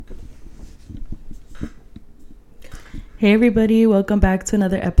Hey everybody, welcome back to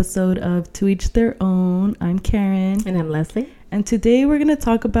another episode of To Each Their Own. I'm Karen. And I'm Leslie. And today we're going to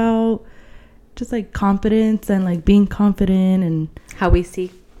talk about just like confidence and like being confident and how we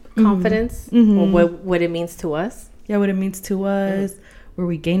see confidence, or what it means to us. Yeah, what it means to us, where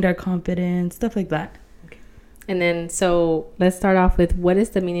we gained our confidence, stuff like that. Okay. And then, so let's start off with, what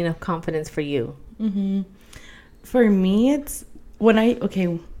is the meaning of confidence for you? For me, it's when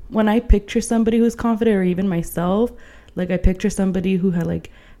I picture somebody who's confident, or even myself, like I picture somebody who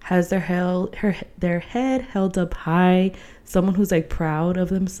has their head held up high, someone who's like proud of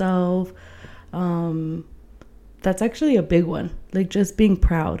themselves. That's actually a big one, like just being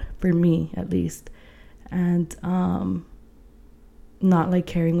proud, for me at least, and not like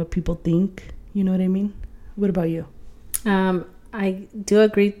caring what people think. You know what I mean? What about you? I do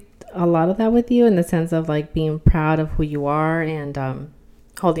agree a lot of that with you, in the sense of like being proud of who you are and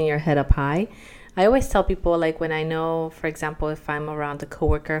holding your head up high. I always tell people, like, when I know, for example, if I'm around a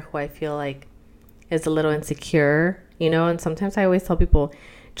coworker who I feel like is a little insecure, and sometimes I always tell people,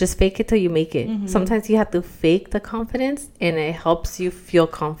 just fake it till you make it. Sometimes you have to fake the confidence, and it helps you feel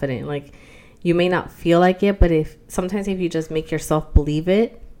confident. Like, you may not feel like it, but if you just make yourself believe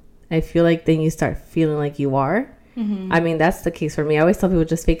it, I feel like then you start feeling like you are. I mean, that's the case for me. I always tell people,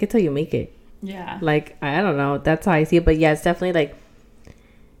 just fake it till you make it. Yeah. Like, I don't know. That's how I see it. But yeah, it's definitely like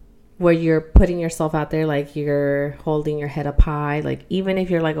where you're putting yourself out there, like you're holding your head up high. Like, even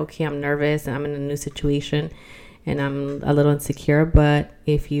if you're like, okay, I'm nervous and I'm in a new situation and I'm a little insecure, but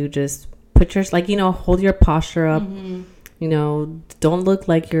if you just put your, like, hold your posture up, don't look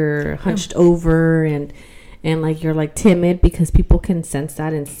like you're hunched over and like you're like timid, because people can sense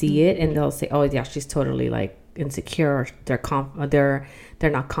that and see it, and they'll say, oh yeah, she's totally like insecure, or they're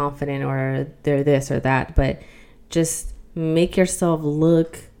not confident, or they're this or that. But just make yourself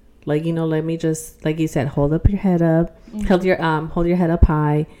look like, let me just, like you said, hold your head up, hold your head up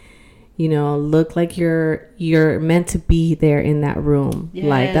high, look like you're meant to be there in that room. Yes.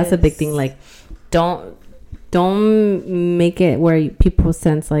 Like, that's a big thing. Like, don't make it where people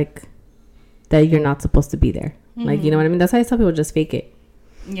sense like that you're not supposed to be there. Like, you know what I mean? That's why I tell people, just fake it.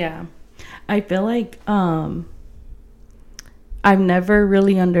 Yeah. I feel like I've never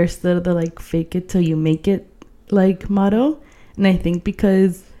really understood the like fake it till you make it like motto. And I think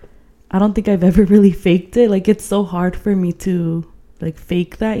because I don't think I've ever really faked it. Like, it's so hard for me to like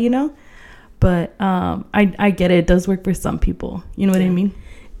fake that, but I get it. It does work for some people. You know what I mean?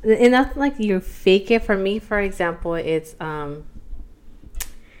 And that's like, you fake it. For me, for example, it's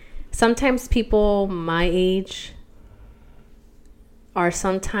sometimes people my age are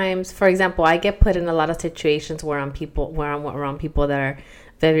sometimes, for example, I get put in a lot of situations where I'm around people that are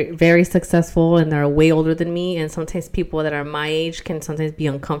very, very successful and they're way older than me. And sometimes people that are my age can sometimes be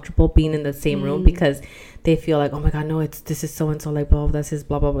uncomfortable being in the same room, because they feel like, oh my God, no, this is so-and-so, like, blah, that's his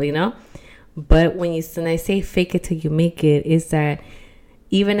blah, blah, blah, But when I say fake it till you make it, is that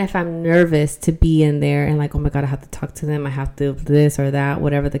even if I'm nervous to be in there and like, oh my God, I have to talk to them, I have to this or that,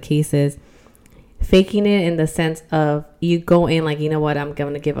 whatever the case is, faking it in the sense of, you go in like, you know what, I'm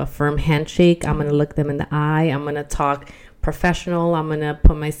going to give a firm handshake. I'm going to look them in the eye. I'm going to talk professional. I'm going to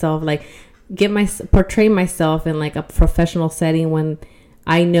put myself like, portray myself in like a professional setting, when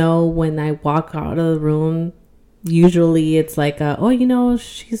I know when I walk out of the room, usually it's like,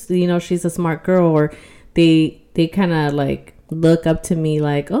 she's a smart girl, or they kind of like look up to me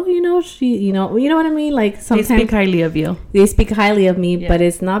like, oh, she, you know what I mean? Like, sometimes they speak highly of you. They speak highly of me, yeah. But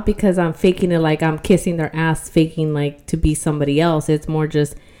it's not because I'm faking it, like I'm kissing their ass, faking like to be somebody else. It's more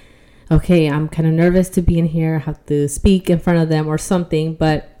just, okay, I'm kind of nervous to be in here. I have to speak in front of them or something.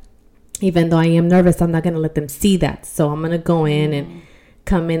 But even though I am nervous, I'm not going to let them see that. So I'm going to go in and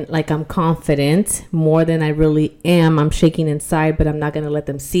come in like I'm confident more than I really am. I'm shaking inside, but I'm not going to let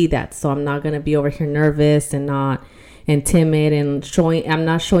them see that. So I'm not going to be over here nervous and timid and I'm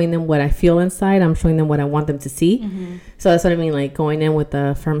not showing them what I feel inside. I'm showing them what I want them to see. So that's what I mean, like going in with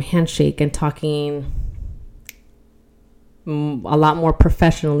a firm handshake and talking a lot more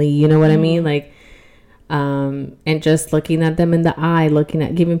professionally, you know what I mean? Like, and just looking at them in the eye,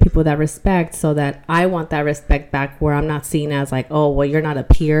 giving people that respect, so that I want that respect back, where I'm not seen as like, oh, well, you're not a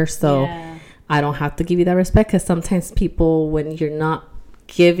peer, so I don't have to give you that respect. Because sometimes people, when you're not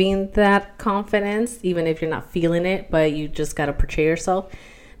giving that confidence, even if you're not feeling it, but you just got to portray yourself,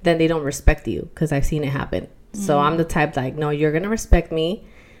 then they don't respect you, because I've seen it happen. So I'm the type like, no, you're going to respect me.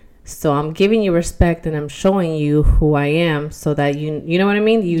 So I'm giving you respect, and I'm showing you who I am, so that you know what I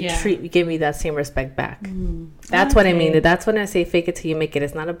mean? You give me that same respect back. That's what I mean. That's when I say fake it till you make it.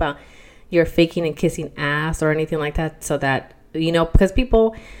 It's not about you're faking and kissing ass or anything like that. So that, because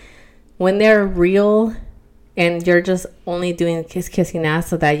people, when they're real and you're just only doing kissing ass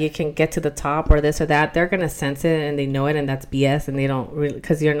so that you can get to the top or this or that, they're gonna sense it and they know it, and that's BS, and they don't really,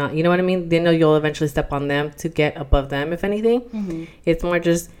 because you're not, you know what I mean? They know you'll eventually step on them to get above them, if anything. It's more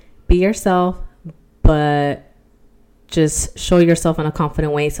just be yourself, but just show yourself in a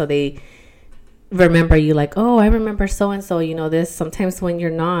confident way so they remember you, like, oh, I remember so and so, you know this. Sometimes when you're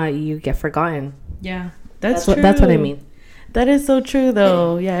not, you get forgotten. Yeah, that's what I mean. That is so true,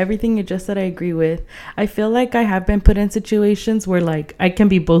 though. Yeah, everything you just said, I agree with. I feel like I have been put in situations where, like, I can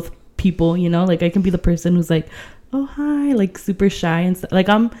be both people, you know? Like, I can be the person who's like, oh, hi, like, super shy and stuff. Like,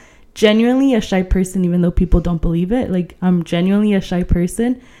 I'm genuinely a shy person, even though people don't believe it. Like, I'm genuinely a shy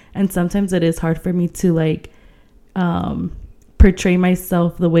person. And sometimes it is hard for me to, like, portray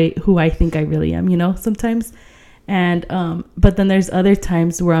myself the way who I think I really am, you know, sometimes. And, but then there's other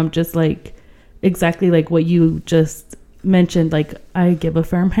times where I'm just, like, exactly like what you just mentioned, like I give a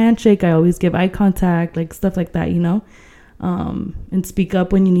firm handshake, I always give eye contact, like stuff like that, you know, and speak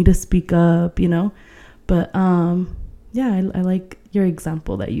up when you need to speak up, you know. But yeah, I like your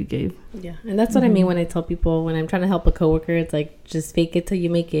example that you gave. Yeah, and that's what I mean when I tell people, when I'm trying to help a coworker, it's like, just fake it till you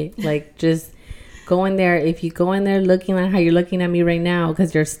make it. Like, just go in there. If you go in there looking like how you're looking at me right now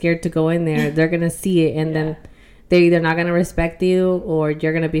because you're scared to go in there, they're gonna see it, and then they're either not gonna respect you, or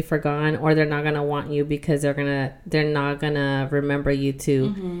you're gonna be forgotten, or they're not gonna want you because they're not gonna remember you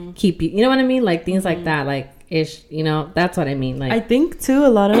to keep you. You know what I mean? Like things like that. Like ish. You know, that's what I mean. Like, I think too,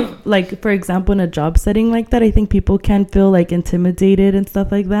 a lot of, like, for example, in a job setting like that, I think people can feel like intimidated and stuff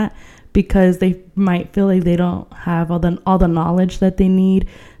like that because they might feel like they don't have all the knowledge that they need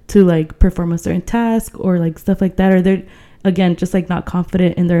to like perform a certain task or like stuff like that, or they're, again, just like not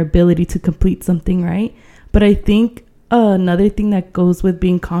confident in their ability to complete something, right? But I think another thing that goes with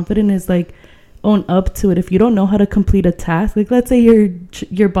being confident is like own up to it. If you don't know how to complete a task, like let's say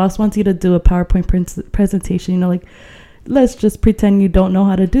your boss wants you to do a PowerPoint presentation, you know, like let's just pretend you don't know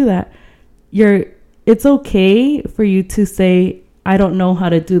how to do that. It's okay for you to say, I don't know how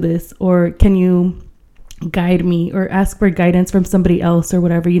to do this, or can you guide me, or ask for guidance from somebody else or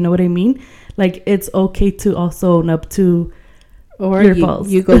whatever, you know what I mean? Like it's okay to also own up to or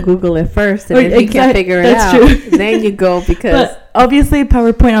you go Google it first, and if you can't figure it out, then you go, because but obviously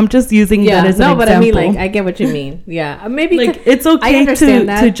PowerPoint, I'm just using that as an example. But I mean, like, I get what you mean. Yeah, maybe like it's okay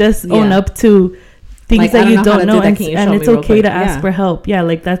to just own up to things like, that you don't know, and it's okay to ask for help. Yeah,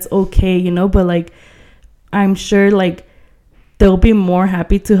 like that's okay, you know. But like, I'm sure like they'll be more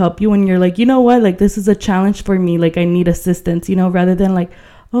happy to help you when you're like, you know what, like this is a challenge for me, like I need assistance, you know, rather than like,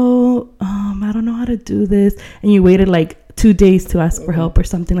 I don't know how to do this, and you waited like 2 days to ask for help or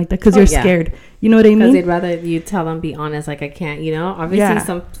something like that because you're scared. You know what I mean? Because they'd rather you tell them, be honest, like I can't, you know.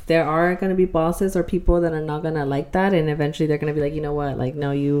 Obviously, there are going to be bosses or people that are not going to like that, and eventually they're going to be like, you know what, like,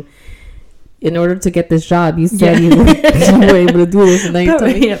 no, you, in order to get this job, you said you were able to do this, and then you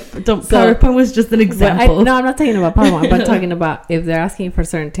told me. PowerPoint was just an example. I'm not talking about PowerPoint, but talking about if they're asking for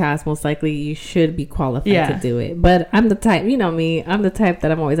certain tasks, most likely you should be qualified to do it. But I'm the type, you know me, I'm the type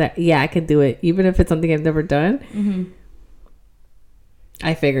that I'm always like, yeah, I can do it, even if it's something I've never done. Mm-hmm.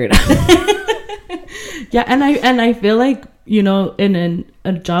 I figure it out. Yeah, and I feel like, you know, in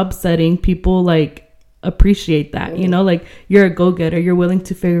a job setting, people like appreciate that, you know, like you're a go-getter, you're willing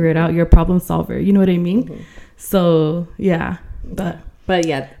to figure it out, you're a problem solver, you know what I mean? Mm-hmm. So yeah, but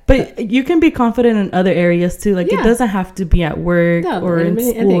you can be confident in other areas too, like it doesn't have to be at work or in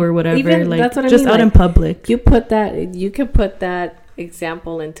school or whatever. Even, like that's what just out in public, you can put that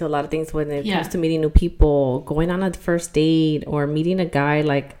example into a lot of things when it comes to meeting new people, going on a first date, or meeting a guy.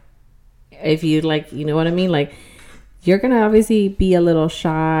 Like if you like, you know what I mean, like you're gonna obviously be a little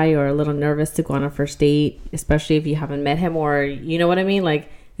shy or a little nervous to go on a first date, especially if you haven't met him, or you know what I mean,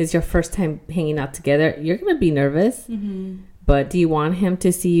 like it's your first time hanging out together. You're gonna be nervous. Mm-hmm. But do you want him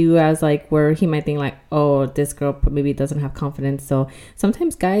to see you as like where he might think like, oh, this girl maybe doesn't have confidence? So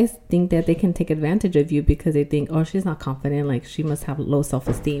sometimes guys think that they can take advantage of you because they think, oh, she's not confident, like she must have low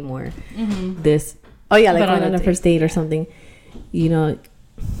self-esteem, or this. Oh yeah, like going on a first date or something, you know,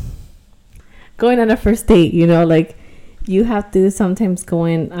 going on a first date, you know, like you have to sometimes go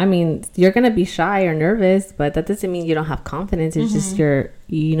in. I mean, you're gonna be shy or nervous, but that doesn't mean you don't have confidence. It's just you're,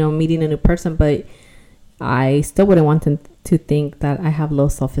 you know, meeting a new person. But I still wouldn't want them to think that I have low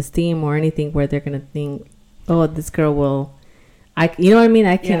self-esteem or anything where they're gonna think, oh, this girl will, you know what I mean?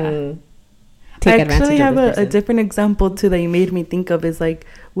 I can take advantage of this. I actually have a different example too that you made me think of, is like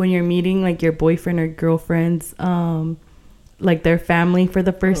when you're meeting like your boyfriend or girlfriend's like their family for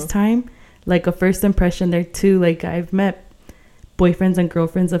the first time, like a first impression there too. Like I've met boyfriends and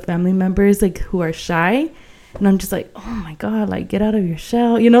girlfriends of family members like who are shy, and I'm just like, oh my god, like get out of your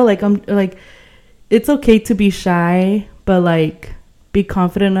shell, you know, like I'm like, it's okay to be shy, but like be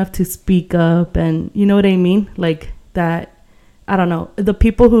confident enough to speak up, and you know what I mean? Like that, I don't know. The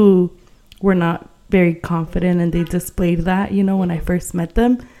people who were not very confident and they displayed that, you know, when I first met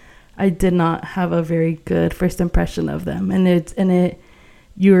them, I did not have a very good first impression of them. And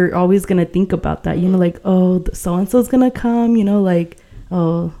you're always going to think about that, you know, like, oh, so-and-so's going to come, you know, like,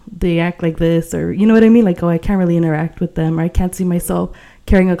 oh, they act like this, or you know what I mean? Like, oh, I can't really interact with them, or I can't see myself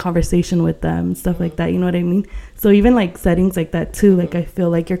carrying a conversation with them and stuff like that. You know what I mean? So even like settings like that too, like I feel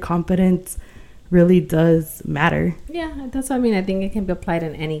like your confidence really does matter. Yeah, that's what I mean. I think it can be applied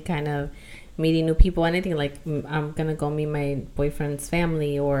in any kind of meeting new people, anything like I'm gonna go meet my boyfriend's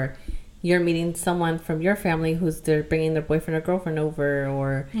family, or you're meeting someone from your family they're bringing their boyfriend or girlfriend over,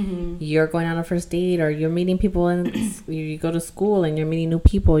 or you're going on a first date, or you're meeting people and you go to school and you're meeting new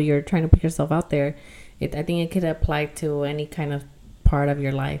people, you're trying to put yourself out there. I think it could apply to any kind of part of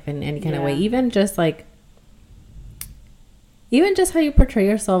your life in any kind of way, even just how you portray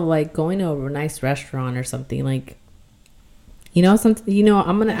yourself, like going to a nice restaurant or something, like, you know,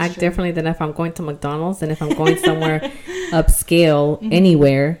 I'm gonna act differently than if I'm going to McDonald's and if I'm going somewhere upscale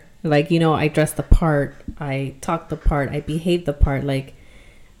anywhere. Like, you know, I dress the part, I talk the part, I behave the part. Like,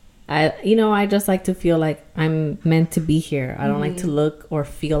 I just like to feel like I'm meant to be here. I don't like to look or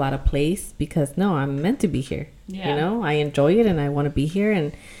feel out of place, because no, I'm meant to be here. Yeah. You know, I enjoy it and I want to be here.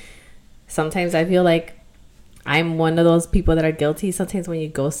 And sometimes I feel like I'm one of those people that are guilty. Sometimes when you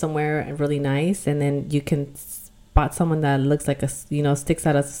go somewhere really nice and then you can spot someone that looks like sticks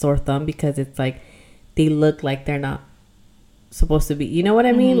out as a sore thumb, because it's like they look like they're not supposed to be, you know what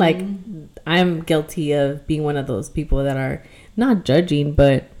I mean? Like, I'm guilty of being one of those people that are not judging,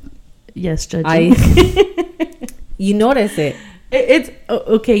 but yes, judging. You notice it. It's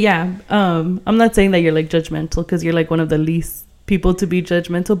okay. Yeah. I'm not saying that you're like judgmental, because you're like one of the least people to be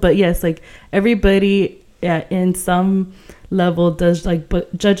judgmental, but yes, like everybody in some level does like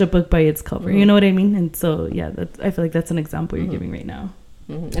judge a book by its cover. You know what I mean? And so yeah, I feel like that's an example you're giving right now.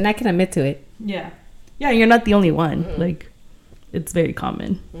 And I can admit to it. Yeah, you're not the only one. Like, it's very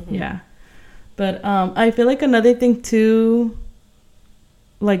common. Yeah. But I feel like another thing too,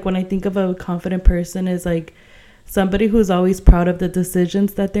 like when I think of a confident person, is like somebody who's always proud of the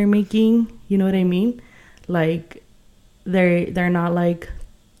decisions that they're making. You know what I mean? Like they're not like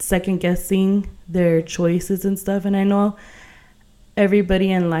second guessing their choices and stuff. And I know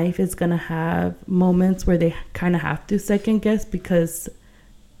everybody in life is gonna have moments where they kind of have to second guess, because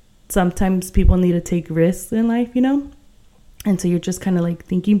sometimes people need to take risks in life, you know? And so you're just kind of like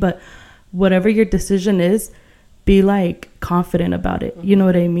thinking, but whatever your decision is, be like confident about it. You know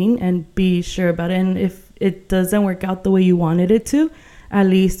what I mean? And be sure about it. And if it doesn't work out the way you wanted it to, at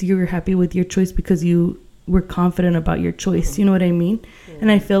least you were happy with your choice because you were confident about your choice. You know what I mean? And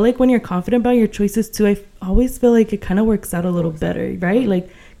I feel like when you're confident about your choices too, I always feel like it kind of works out a little better, right?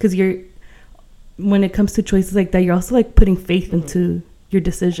 Like, because when it comes to choices like that, you're also like putting faith into your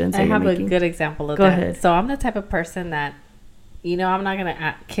decisions. I have a good example of that. Go ahead. So I'm the type of person that, you know, I'm not going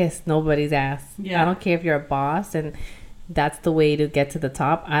to kiss nobody's ass. Yeah. I don't care if you're a boss and that's the way to get to the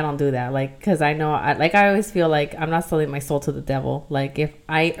top. I don't do that. Like, because I know, I always feel like I'm not selling my soul to the devil. Like, if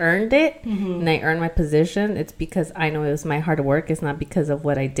I earned it and I earned my position, it's because I know it was my hard work. It's not because of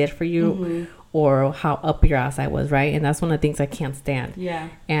what I did for you or how up your ass I was, right? And that's one of the things I can't stand. Yeah.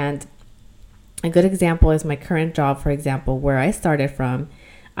 And a good example is my current job, for example, where I started from.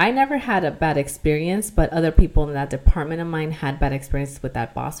 I never had a bad experience, but other people in that department of mine had bad experiences with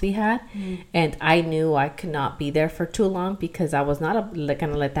that boss we had. And I knew I could not be there for too long because I was not going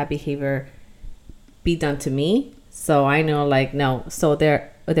to let that behavior be done to me. So I know, like, no. So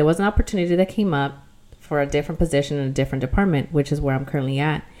there was an opportunity that came up for a different position in a different department, which is where I'm currently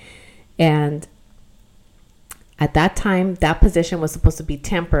at. And at that time, that position was supposed to be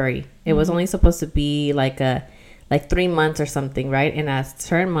temporary. It was only supposed to be like 3 months or something, right? And at a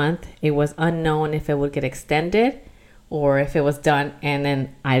certain month, it was unknown if it would get extended or if it was done, and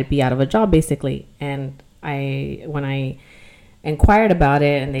then I'd be out of a job, basically. And when I inquired about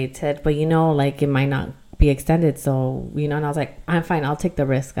it, and they said, but like, it might not be extended, so and I was like, I'm fine, I'll take the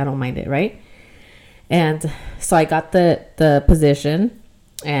risk, I don't mind it, right? And so I got the position.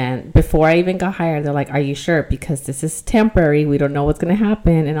 And before I even got hired, they're like, are you sure? Because this is temporary. We don't know what's going to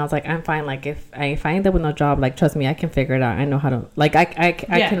happen. And I was like, I'm fine. Like, if I end up with no job, like, trust me, I can figure it out. I know how to, like,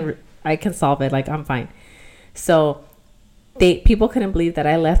 I can solve it. Like, I'm fine. So people couldn't believe that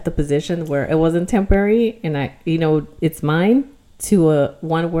I left the position where it wasn't temporary and it's mine, to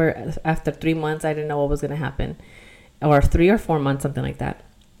one where after 3 months, I didn't know what was going to happen, or 3 or 4 months, something like that.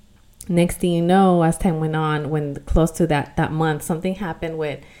 Next thing you know, as time went on, when close to that month, something happened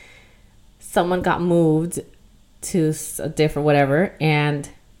with someone got moved to a different whatever, and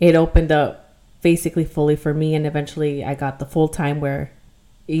it opened up basically fully for me, and eventually I got the full time where,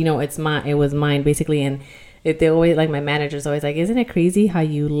 you know, it was mine basically. And they always, like, my manager's always like, isn't it crazy how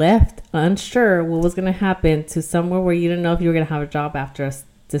you left unsure what was going to happen to somewhere where you didn't know if you were going to have a job after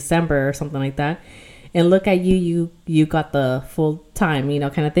December or something like that, and look at you got the full time, you know,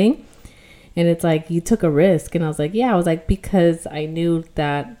 kind of thing. And it's like, you took a risk. And I was like, yeah, I was like, because I knew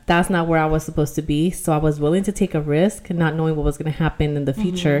that that's not where I was supposed to be. So I was willing to take a risk, not knowing what was going to happen in the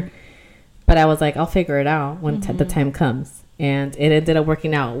future. Mm-hmm. But I was like, I'll figure it out when the time comes. And it ended up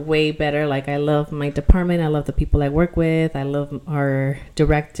working out way better. Like, I love my department. I love the people I work with. I love our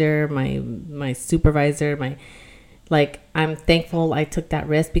director, my supervisor, I'm thankful I took that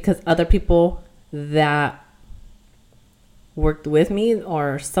risk, because other people that worked with me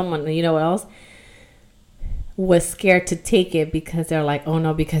or someone, you know, else was scared to take it because they're like, oh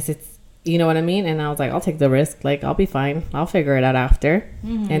no, because it's, you know what I mean? And I was like, I'll take the risk. Like, I'll be fine. I'll figure it out after.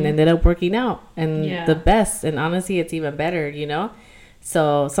 Mm-hmm. And ended up working out, and the best. And honestly, it's even better, you know?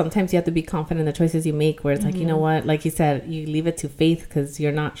 So sometimes you have to be confident in the choices you make, where it's like, you know what? Like you said, you leave it to faith because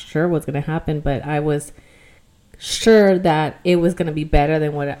you're not sure what's going to happen. But I was sure that it was going to be better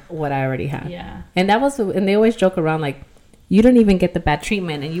than what I already had. Yeah. And they always joke around like, you didn't even get the bad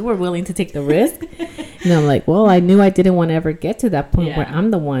treatment and you were willing to take the risk. And I'm like, well, I knew I didn't want to ever get to that point where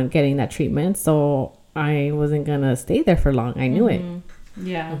I'm the one getting that treatment. So I wasn't going to stay there for long. I knew it.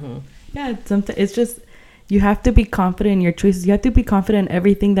 Yeah. Yeah. It's just, you have to be confident in your choices. You have to be confident in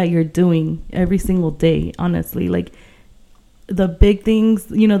everything that you're doing every single day, honestly. Like, the big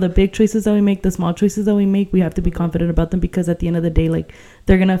things, you know, the big choices that we make, the small choices that we make, we have to be confident about them, because at the end of the day, like,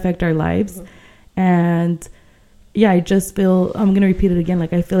 they're going to affect our lives. And yeah, I just feel, I'm going to repeat it again.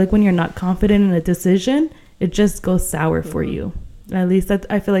 Like, I feel like when you're not confident in a decision, it just goes sour for you. At least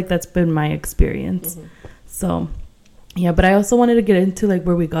I feel like that's been my experience. So yeah, but I also wanted to get into like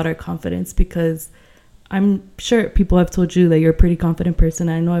where we got our confidence, because I'm sure people have told you that you're a pretty confident person.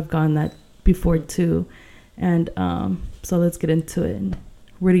 I know I've gotten that before too. And so let's get into it.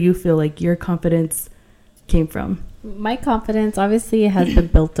 Where do you feel like your confidence came from? My confidence, obviously, has been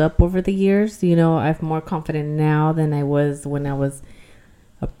built up over the years. You know, I'm more confident now than I was when I was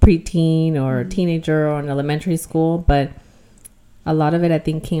a preteen or a teenager or in elementary school. But a lot of it, I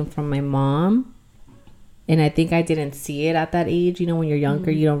think, came from my mom. And I think I didn't see it at that age. You know, when you're younger,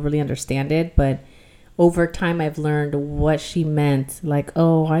 you don't really understand it. But over time, I've learned what she meant. Like,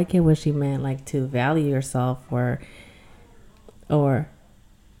 oh, I get what she meant. Like, to value yourself or something.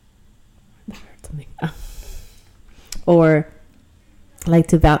 Or like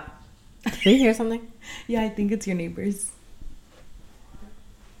to value. Did you hear something? Yeah, I think it's your neighbors.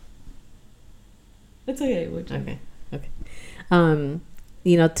 It's okay. Okay.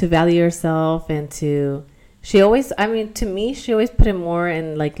 You know, to value yourself, and to, to me, she always put it more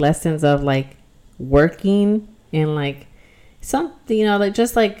in like lessons of like working and like something, you know, like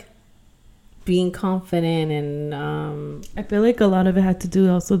just like being confident. And I feel like a lot of it had to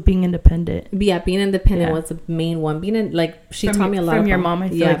do also with being independent. Yeah, being independent was the main one. She taught me a lot from your mom. I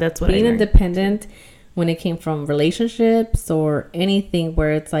feel like that's what being independent when it came from relationships or anything,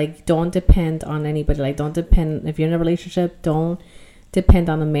 where it's like, don't depend on anybody. Like, don't depend, if you're in a relationship, don't depend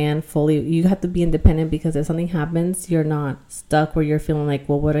on a man fully. You have to be independent, because if something happens, you're not stuck where you're feeling like,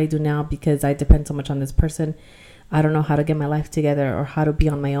 well, what do I do now because I depend so much on this person? I don't know how to get my life together or how to be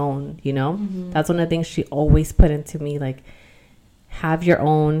on my own, you know? That's one of the things she always put into me, like, have your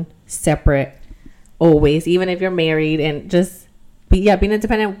own separate always, even if you're married, and just being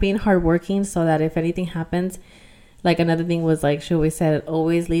independent, being hardworking, so that if anything happens, like, another thing was like, she always said,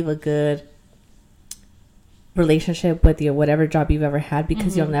 always leave a good relationship with your whatever job you've ever had,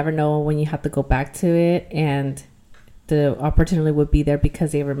 because you'll never know when you have to go back to it, and the opportunity would be there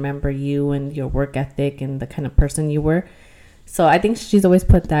because they remember you and your work ethic and the kind of person you were. So I think she's always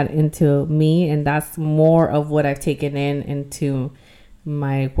put that into me, and that's more of what I've taken into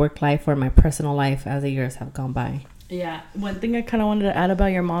my work life or my personal life as the years have gone by. Yeah. One thing I kind of wanted to add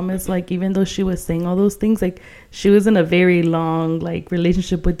about your mom is, like, even though she was saying all those things, like, she was in a very long, like,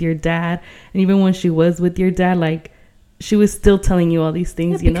 relationship with your dad. And even when she was with your dad, like, she was still telling you all these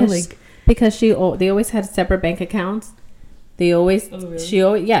things, you know? Like, because they always had separate bank accounts. They always,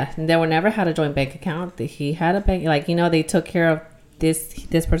 they were never had a joint bank account. He had a bank, like, you know, they took care of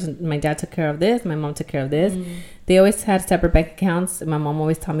this person. My dad took care of this. My mom took care of this. They always had separate bank accounts. My mom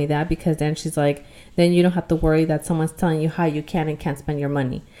always taught me that, because then she's like, then you don't have to worry that someone's telling you how you can and can't spend your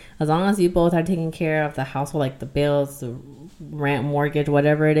money. As long as you both are taking care of the household, like the bills, the rent, mortgage,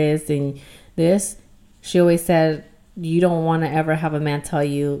 whatever it is, and this, she always said, you don't want to ever have a man tell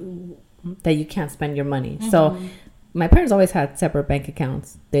you that you can't spend your money. So my parents always had separate bank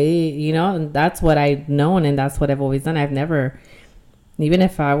accounts. They, and that's what I've known, and that's what I've always done. I've never, even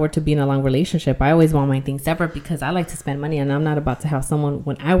if I were to be in a long relationship, I always want my things separate because I like to spend money, and I'm not about to have someone,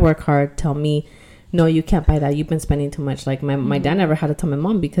 when I work hard, tell me, no, you can't buy that. You've been spending too much. Like my dad never had to tell my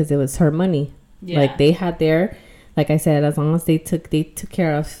mom because it was her money. Yeah. Like they had their, like I said, as long as they took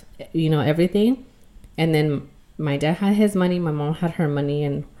care of, everything. And then my dad had his money, my mom had her money,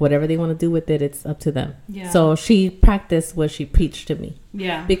 and whatever they want to do with it, it's up to them. Yeah. So she practiced what she preached to me.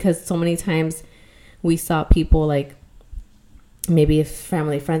 Yeah. Because so many times we saw people, like maybe if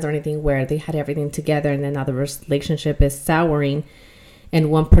family, friends or anything, where they had everything together and then now the relationship is souring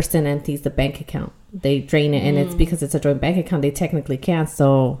and one person empties the bank account. They drain it, and it's because it's a joint bank account. They technically can't.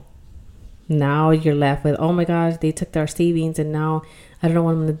 So now you're left with, oh my gosh, they took their savings and now I don't know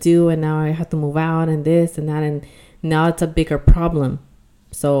what I'm going to do. And now I have to move out and this and that. And now it's a bigger problem.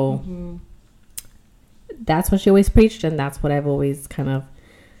 So that's what she always preached. And that's what I've always kind of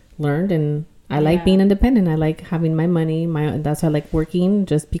learned. And I like being independent. I like having my money. That's why I like working,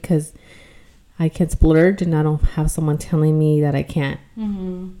 just because I can splurge and I don't have someone telling me that I can't.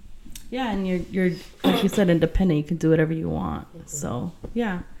 Yeah. And you're like you said, independent. You can do whatever you want. So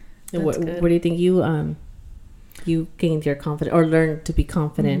yeah. What do you think you gained your confidence or learned to be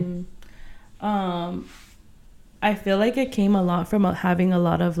confident? I feel like it came a lot from having a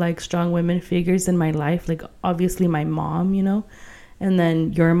lot of like strong women figures in my life. Like obviously my mom, and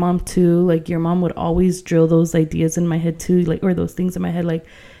then your mom too. Like your mom would always drill those ideas in my head too, like, or those things in my head, like,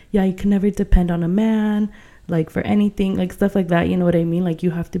 yeah, you can never depend on a man, like for anything, like stuff like that. You know what I mean? Like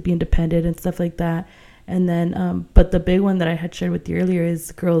you have to be independent and stuff like that. And then, but the big one that I had shared with you earlier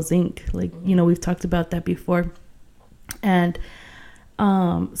is Girls Inc. Like, we've talked about that before. And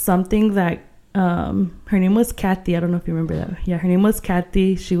something that, her name was Kathy. I don't know if you remember that. Yeah, her name was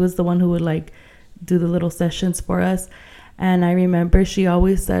Kathy. She was the one who would like do the little sessions for us. And I remember she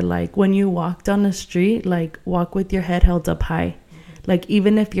always said, like, when you walk down the street, like, walk with your head held up high. Like,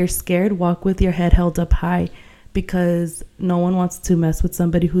 even if you're scared, walk with your head held up high. Because no one wants to mess with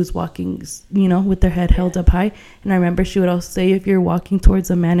somebody who's walking, with their head held up high. And I remember she would also say, if you're walking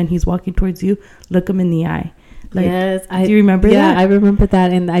towards a man and he's walking towards you, look him in the eye. Like, yes, do you remember that? Yeah, I remember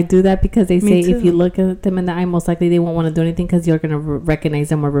that. And I do that because they say if you look at them in the eye, most likely they won't want to do anything because you're going to recognize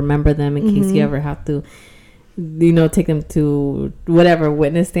them or remember them in case you ever have to, take them to whatever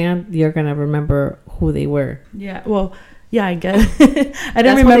witness stand. You're going to remember who they were. Yeah, well... Yeah, I guess. I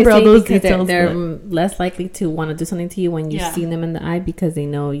don't remember all those details. They're less likely to want to do something to you when you've seen them in the eye because they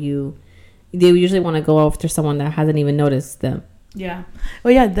know you. They usually want to go after someone that hasn't even noticed them. Yeah.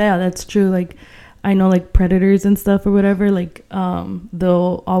 Well, yeah, that's true. Like, I know, like, predators and stuff or whatever, like,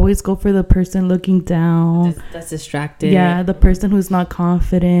 they'll always go for the person looking down. That's distracted. Yeah, the person who's not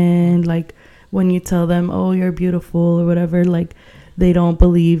confident. Like, when you tell them, oh, you're beautiful or whatever, like, they don't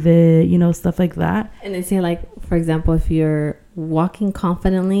believe it, stuff like that. And they say, like, for example, if you're walking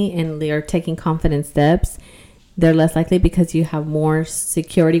confidently and you're taking confident steps, they're less likely because you have more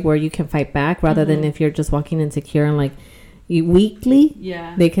security where you can fight back rather than if you're just walking insecure and like weakly.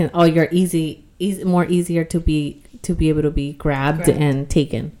 Yeah, they can. Oh, you're more easier to be able to be grabbed and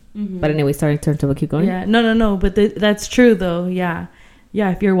taken. But anyway, sorry, turn to keep going. Yeah, no, but that's true though. Yeah,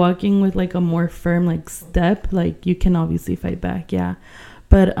 if you're walking with like a more firm like step, like you can obviously fight back. Yeah,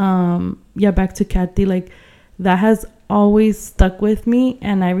 but back to Kathy, like. That has always stuck with me.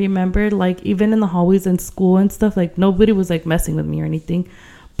 And I remember, like, even in the hallways in school and stuff, like, nobody was, like, messing with me or anything.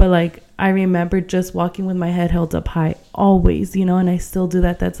 But, like, I remember just walking with my head held up high always, and I still do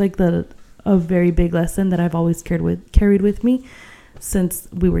that. That's, like, a very big lesson that I've always carried with me since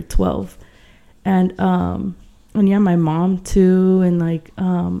we were 12. And yeah, my mom, too. And, like,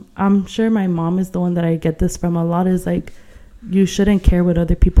 I'm sure my mom is the one that I get this from a lot is, like, you shouldn't care what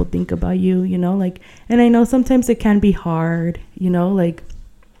other people think about you, like, and I know sometimes it can be hard, like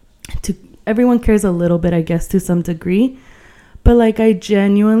everyone cares a little bit, I guess, to some degree, but like, I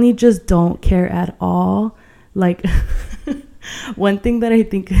genuinely just don't care at all. Like, one thing that I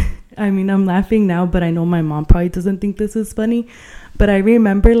think, I'm laughing now, but I know my mom probably doesn't think this is funny, but I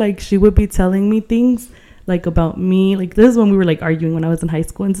remember like she would be telling me things like about me, like this is when we were like arguing when I was in high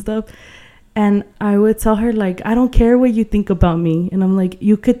school and stuff. And I would tell her, like, I don't care what you think about me. And I'm like,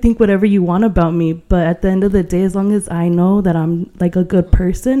 you could think whatever you want about me. But at the end of the day, as long as I know that I'm, like, a good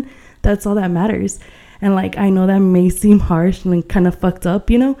person, that's all that matters. And, like, I know that may seem harsh and kind of fucked up,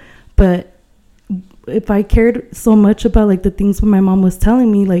 But if I cared so much about, like, the things my mom was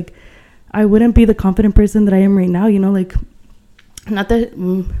telling me, like, I wouldn't be the confident person that I am right now, Like, not that,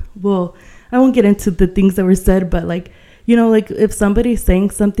 well, I won't get into the things that were said, but, like, you know, like if somebody's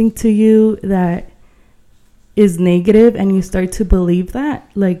saying something to you that is negative and you start to believe that,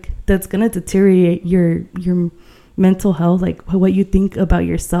 like that's gonna deteriorate your mental health, like what you think about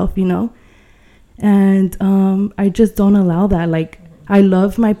yourself, you know. And I just don't allow that. Like I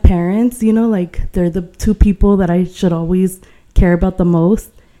love my parents, you know, like they're the two people that I should always care about the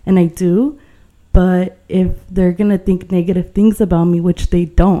most, and I do. But if they're gonna think negative things about me, which they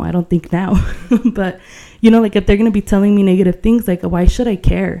don't, I don't think now, but you know, like if they're gonna be telling me negative things, like why should I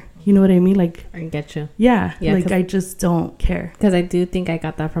care? You know what I mean? Like, I get you. Yeah, like I just don't care. Because I do think I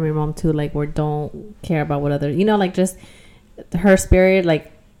got that from your mom too. Like, where don't care about what other, you know, like just her spirit,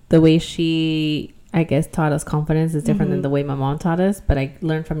 like the way she, I guess, taught us confidence is different than the way my mom taught us. But I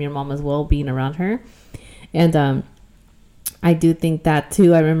learned from your mom as well, being around her. And I do think that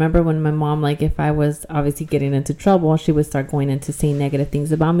too. I remember when my mom, like, if I was obviously getting into trouble, she would start going into saying negative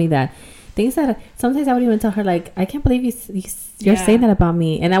things about me, that things that sometimes I would even tell her, like, I can't believe you're saying that about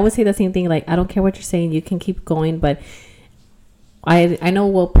me. And I would say the same thing, like, I don't care what you're saying, you can keep going, but I know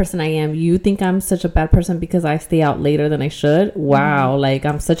what person I am. You think I'm such a bad person because I stay out later than I should. Wow, like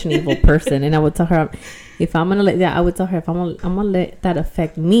I'm such an evil person. And I would tell her, if I'm gonna let that, I would tell her, if I'm gonna let that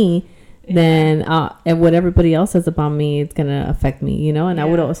affect me, then and what everybody else says about me, it's gonna affect me, you know. And I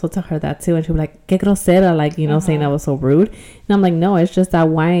would also tell her that too, and she'd be like, "Qué grosera," like, you know, saying I was so rude. And I'm like, no, it's just that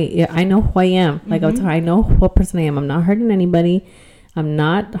I know who I am. Like I'll tell her, I know what person I am. I'm not hurting anybody. I'm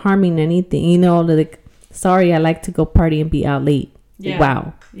not harming anything. You know, like, sorry, I like to go party and be out late. Yeah.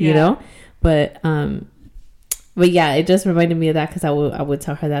 Wow, you know. But yeah, it just reminded me of that, because I would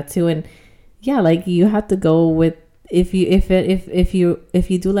tell her that too. And yeah, like you have to go with. If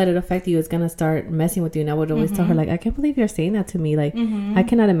you do let it affect you, it's gonna start messing with you. And I would always tell her, like, I can't believe you're saying that to me. Like, I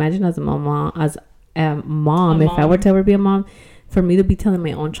cannot imagine as a mom, if I were to ever be a mom, for me to be telling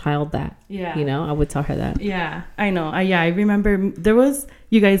my own child that. Yeah, you know, I would tell her that. Yeah, I know. I remember there was,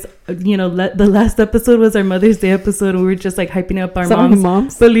 you guys, you know, the last episode was our Mother's Day episode, and we were just like hyping up our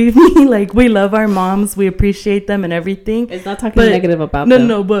moms. Believe me, like we love our moms, we appreciate them and everything. It's not talking negative about them.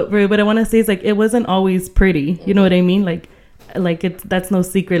 No, but what I want to say is, like, it wasn't always pretty. You know what I mean? Like that's no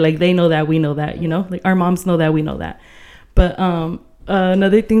secret. Like they know that, we know that. You know, like our moms know that, we know that. But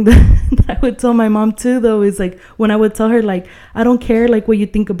another thing that I would tell my mom too, though, is like when I would tell her, like, I don't care like what you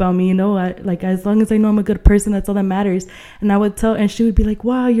think about me, you know, like as long as I know I'm a good person, that's all that matters. And I would tell, and she would be like,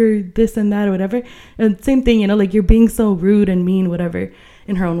 wow, you're this and that or whatever. And same thing, you know, like you're being so rude and mean, whatever,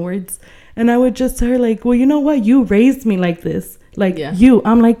 in her own words. And I would just tell her, like, well, you know what, you raised me like this. Like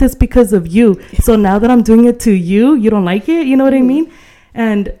I'm like this because of you. So now that I'm doing it to you, you don't like it, you know what I mean?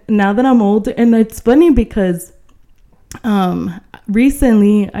 And now that I'm older, and it's funny because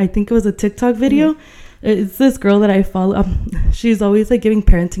recently, I think it was a TikTok video. It's this girl that I follow. She's always like giving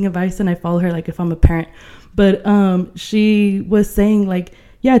parenting advice, and I follow her like if I'm a parent. But she was saying, like,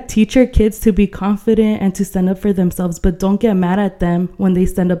 yeah, teach your kids to be confident and to stand up for themselves, but don't get mad at them when they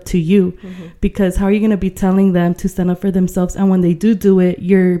stand up to you, because how are you going to be telling them to stand up for themselves, and when they do it,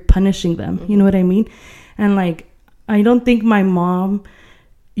 you're punishing them? You know what I mean? And like, I don't think my mom,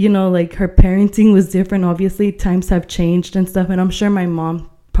 you know, like her parenting was different. Obviously times have changed and stuff, and I'm sure my mom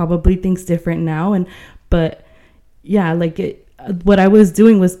probably thinks different now. But yeah, like what I was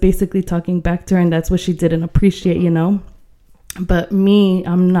doing was basically talking back to her, and that's what she didn't appreciate, you know. But me,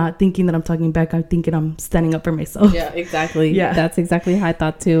 I'm not thinking that I'm talking back. I'm thinking I'm standing up for myself. Yeah, exactly. Yeah, that's exactly how I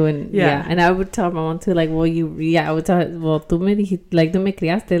thought too. And and I would tell my mom too, like, well, I would tell her, well, tú me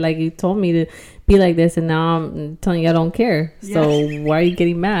criaste, like you told me to be like this, and now I'm telling you I don't care. So why are you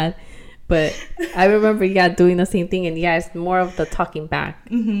getting mad? But I remember, doing the same thing. And it's more of the talking back.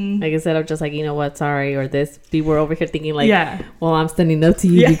 Like, instead of just like, you know what, sorry, or this. We were over here thinking like, well, I'm standing up to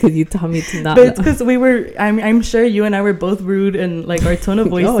you because you told me to not. But it's because we were, I'm sure you and I were both rude, and like our tone of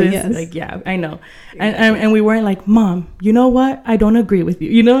voices. Like, I know. And we weren't like, Mom, you know what? I don't agree with you.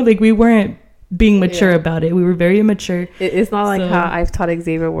 You know, like we weren't being mature about it. We were very immature. It's not like how I've taught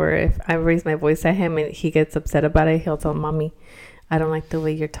Xavier, where if I raise my voice at him and he gets upset about it, he'll tell Mommy, I don't like the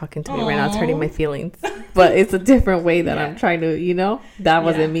way you're talking to me right now. It's hurting my feelings. But it's a different way that I'm trying to, you know, that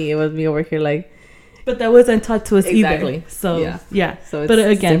wasn't me. It was me over here like. But that wasn't taught to us either. So, So but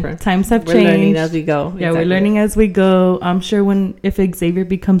again, different. Times have changed. We're learning as we go. Yeah, we're learning as we go. I'm sure if Xavier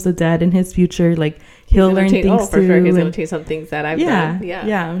becomes a dad in his future, like he'll learn things too. Oh, for sure. He's going to change some things that I've done.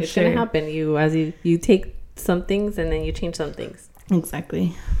 Yeah, I'm it's sure. going to happen. You take some things and then you change some things.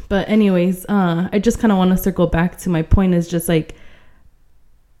 Exactly. But anyways, I just kind of want to circle back to my point, is just like,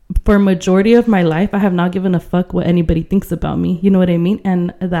 for majority of my life, I have not given a fuck what anybody thinks about me. You know what I mean?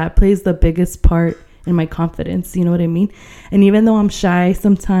 And that plays the biggest part in my confidence. You know what I mean? And even though I'm shy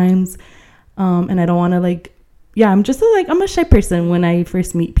sometimes, and I don't want to like yeah, I'm just I'm a shy person when I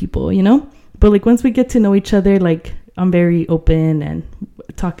first meet people, you know? But like once we get to know each other, like I'm very open and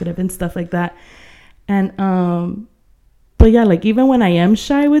talkative and stuff like that. And but yeah, like even when I am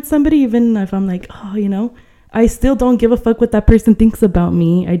shy with somebody, even if I'm like, oh, you know, I still don't give a fuck what that person thinks about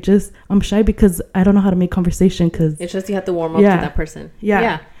me. I'm shy because I don't know how to make conversation, because it's just you have to warm up to that person.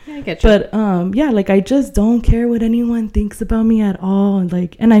 Yeah, I get you. But yeah, like I just don't care what anyone thinks about me at all.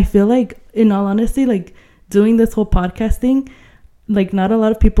 And I feel like, in all honesty, like doing this whole podcast thing, like not a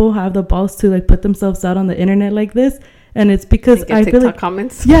lot of people have the balls to like put themselves out on the internet like this. And it's because I feel like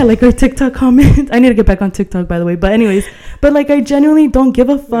comments. Yeah, like our TikTok comments. I need to get back on TikTok, by the way. But anyways, but like I genuinely don't give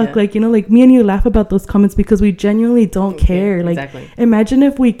a fuck. Yeah. Like, you know, like me and you laugh about those comments because we genuinely don't care. Like, exactly. Imagine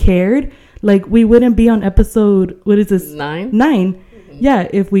if we cared, like we wouldn't be on episode, what is this? 9. Mm-hmm. Yeah,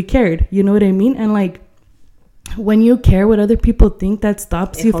 if we cared, you know what I mean? And like, when you care what other people think, that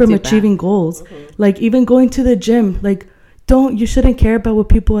stops you from achieving goals. Mm-hmm. Like even going to the gym, like, you shouldn't care about what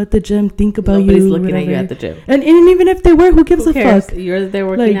people at the gym think about. Nobody's looking at you at the gym. And even if they were, who gives a fuck? You're there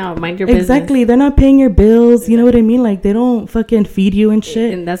working out. Mind your business. Exactly. They're not paying your bills. You know what I mean? Like, they don't fucking feed you and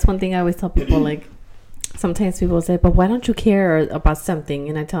shit. And that's one thing I always tell people. Like, sometimes people say, but why don't you care about something?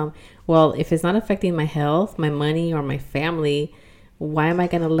 And I tell them, well, if it's not affecting my health, my money, or my family, why am I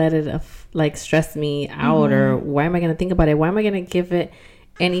going to let it stress me out? Mm-hmm. Or why am I going to think about it? Why am I going to give it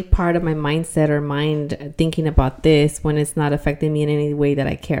any part of my mindset or mind thinking about this when it's not affecting me in any way that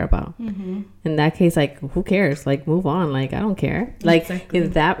I care about? Mm-hmm. In that case, like, who cares? Like, move on. Like, I don't care. Like,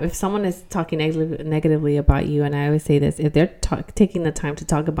 exactly. If someone is talking negatively about you, and I always say this, if they're taking the time to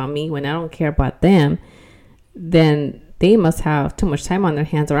talk about me when I don't care about them, then they must have too much time on their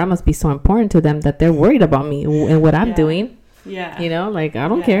hands, or I must be so important to them that they're worried about me and what I'm doing. Yeah. You know, like, I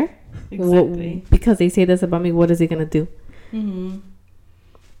don't care. Exactly. Because they say this about me, what is it going to do? Mm-hmm.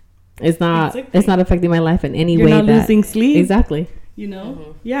 It's not affecting my life in any way. You're not losing sleep. Exactly. You know?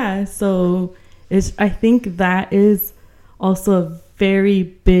 Mm-hmm. Yeah. So I think that is also a very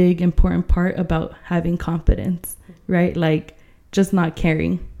big, important part about having confidence, right? Like, just not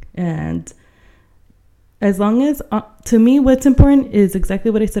caring. And as long as, to me, what's important is exactly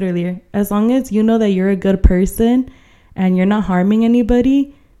what I said earlier. As long as you know that you're a good person and you're not harming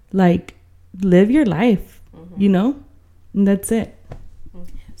anybody, like, live your life, you know? And that's it.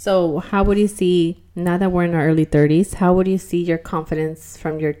 So how would you see, now that we're in our early 30s, how would you see your confidence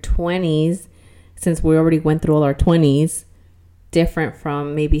from your 20s, since we already went through all our 20s, different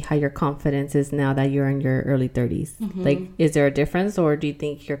from maybe how your confidence is now that you're in your early 30s? Mm-hmm. Like, is there a difference, or do you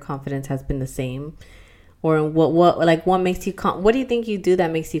think your confidence has been the same? Or what makes you, what do you think you do that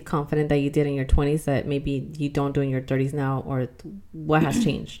makes you confident that you did in your 20s that maybe you don't do in your 30s now, or what has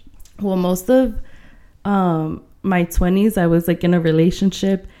changed? Well, most of my 20s, I was like in a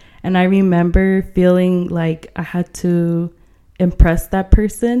relationship, and I remember feeling like I had to impress that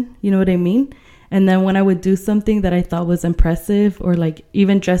person, you know what I mean? And then when I would do something that I thought was impressive, or like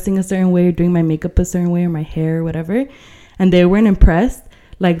even dressing a certain way, or doing my makeup a certain way, or my hair or whatever, and they weren't impressed,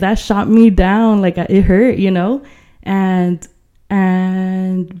 like that shot me down, like it hurt, you know? But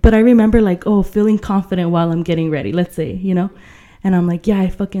I remember like, feeling confident while I'm getting ready, let's say, you know? And I'm like, yeah, I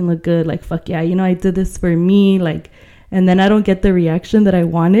fucking look good. Like, fuck yeah. You know, I did this for me. Like, and then I don't get the reaction that I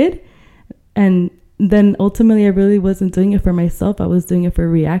wanted. And then ultimately I really wasn't doing it for myself. I was doing it for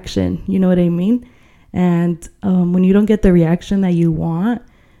reaction. You know what I mean? And when you don't get the reaction that you want,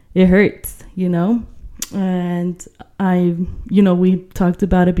 it hurts, you know? And we talked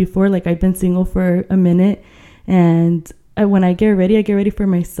about it before. Like, I've been single for a minute. And when I get ready for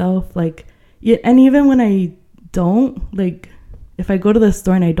myself. Like, and even when I don't, like, if I go to the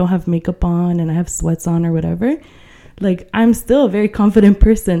store and I don't have makeup on and I have sweats on or whatever, like, I'm still a very confident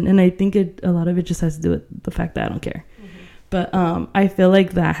person. And I think a lot of it just has to do with the fact that I don't care. Mm-hmm. But I feel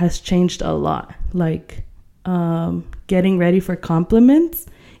like that has changed a lot. Like, getting ready for compliments,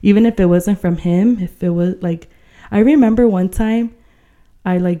 even if it wasn't from him, if it was like, I remember one time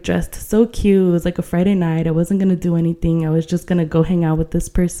I like dressed so cute. It was like a Friday night. I wasn't going to do anything. I was just going to go hang out with this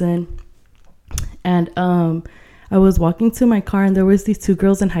person. And, I was walking to my car, and there was these 2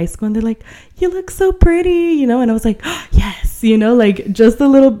 girls in high school, and they're like, you look so pretty, you know? And I was like, oh, yes, you know, like just a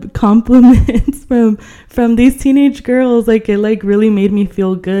little compliments from these teenage girls. Like, it like really made me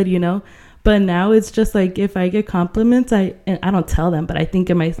feel good, you know? But now it's just like, if I get compliments, and I don't tell them, but I think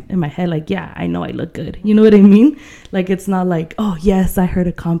in my head, like, yeah, I know I look good. You know what I mean? Like, it's not like, oh yes, I heard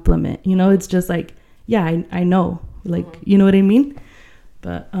a compliment, you know? It's just like, yeah, I know, like, you know what I mean?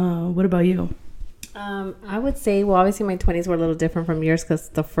 But what about you? I would say, well, obviously my 20s were a little different from yours, because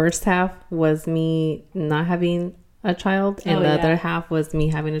the first half was me not having a child, and the other half was me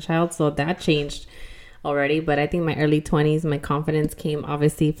having a child. So that changed already. But I think my early 20s, my confidence came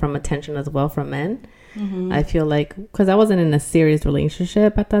obviously from attention as well from men. I feel like because I wasn't in a serious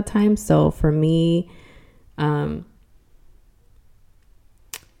relationship at that time. So for me, I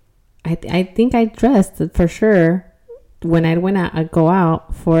think I dressed for sure when I'd go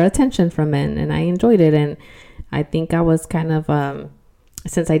out for attention from men, and I enjoyed it. And I think I was kind of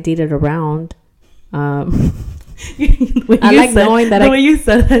since I dated around, I like knowing that the way you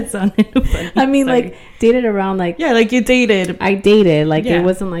said that sounded funny. I mean, like dated around, like yeah, like you dated. I dated, like it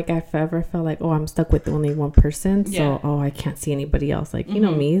wasn't like I ever felt like, oh, I'm stuck with only one person, so I can't see anybody else. Like you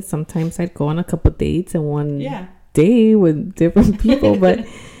know me, sometimes I'd go on a couple dates and one day with different people, but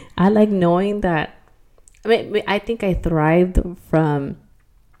I like knowing that. I mean, I think I thrived from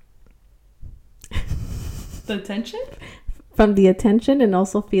the attention, and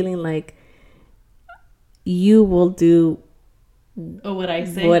also feeling like you will do what I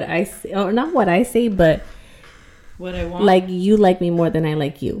say, or not what I say, but what I want. Like you like me more than I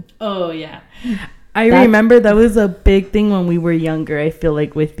like you. Oh yeah, I remember that was a big thing when we were younger. I feel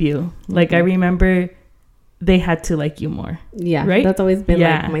like with you, like I remember they had to like you more. Yeah, right. That's always been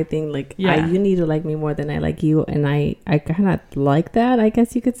like my thing. Like you need to like me more than I like you, and I kind of like that, I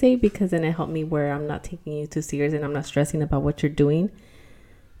guess you could say, because then it helped me where I'm not taking you too serious and I'm not stressing about what you're doing,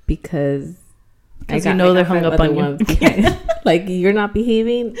 because they're hung up on you. Like you're not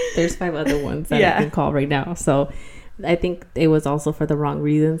behaving. There's 5 other ones that I can call right now. So I think it was also for the wrong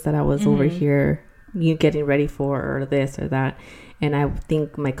reasons that I was over here, you getting ready for or this or that. And I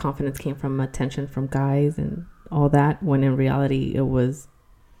think my confidence came from attention from guys and all that, when in reality, it was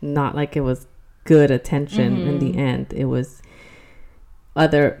not like it was good attention in the end. It was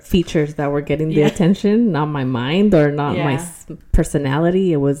other features that were getting the attention, not my mind or not my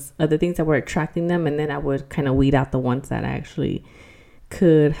personality. It was other things that were attracting them. And then I would kind of weed out the ones that I actually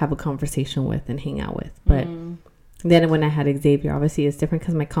could have a conversation with and hang out with. But then when I had Xavier, obviously it's different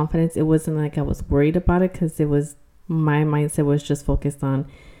because my confidence, it wasn't like I was worried about it, because it was, my mindset was just focused on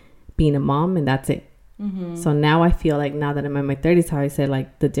being a mom and that's it. So now I feel like, now that I'm in my 30s, how I said,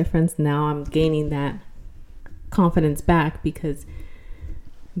 like the difference, now I'm gaining that confidence back, because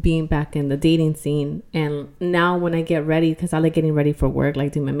being back in the dating scene, and now when I get ready, because I like getting ready for work,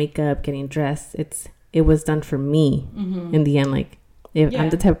 like doing my makeup, getting dressed, it was done for me in the end. Like if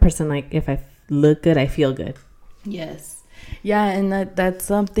I'm the type of person, like if I look good, I feel good. Yes. Yeah. And that's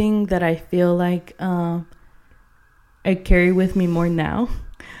something that I feel like I carry with me more now.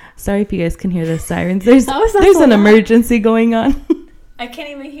 Sorry if you guys can hear the sirens. There's an emergency going on. I can't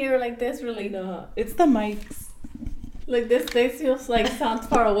even hear like this really. No, it's the mics. Like this feels like sounds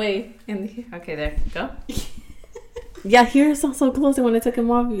far away. Okay, there, go. Yeah, here it sounds so close, and when I took them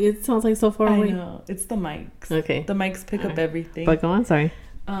off, it sounds like so far away. I know, it's the mics. Okay, the mics pick up everything. But go on, sorry.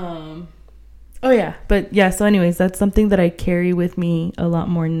 Oh yeah, but yeah. So, anyways, that's something that I carry with me a lot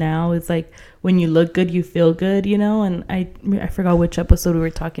more now. It's like when you look good, you feel good, you know. And I forgot which episode we were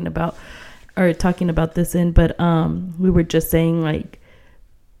talking about this in, but we were just saying like,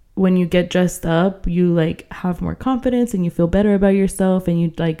 when you get dressed up, you like have more confidence and you feel better about yourself, and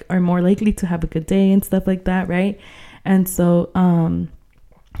you like are more likely to have a good day and stuff like that, right? And so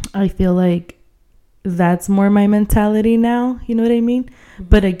I feel like that's more my mentality now, you know what I mean?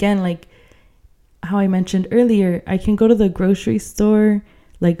 But again, like how I mentioned earlier, I can go to the grocery store,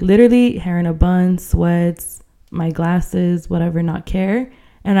 like literally hair in a bun, sweats, my glasses, whatever, not care,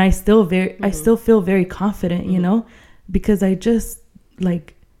 and I still feel very confident, you know, because I just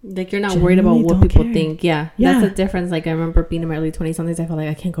like you're not worried about what people think. Yeah, that's the difference. Like I remember being in my early 20s, sometimes I felt like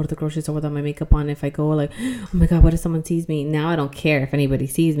I can't go to the grocery store without my makeup on. If I go, like, oh my god, what if someone sees me? Now I don't care if anybody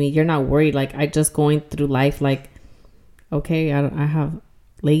sees me. You're not worried. Like I just going through life like, okay, I have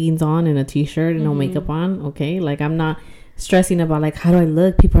leggings on and a t-shirt and no makeup on. Okay, like I'm not stressing about like, how do I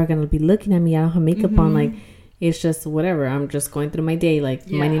look? People are gonna be looking at me. I don't have makeup on. Like it's just whatever. I'm just going through my day, like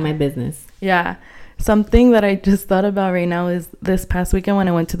minding my business. Yeah. Something that I just thought about right now is this past weekend when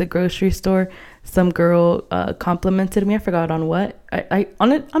I went to the grocery store, some girl complimented me. I forgot on what.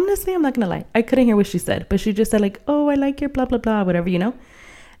 Honestly, I'm not gonna lie, I couldn't hear what she said, but she just said like, oh, I like your blah blah blah, whatever, you know.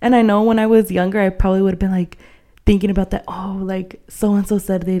 And I know when I was younger, I probably would have been like thinking about that. Oh, like so and so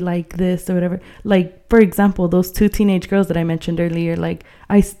said they like this or whatever. Like for example, those 2 teenage girls that I mentioned earlier, like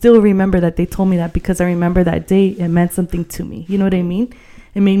I still remember that they told me that, because I remember that day it meant something to me. You know what I mean?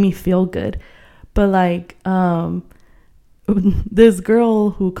 It made me feel good. But like this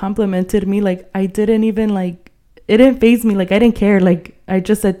girl who complimented me, like I didn't even like, it didn't faze me. Like I didn't care. Like I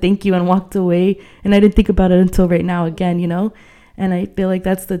just said thank you and walked away, and I didn't think about it until right now again, you know. And I feel like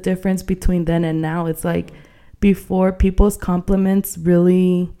that's the difference between then and now. It's like before, people's compliments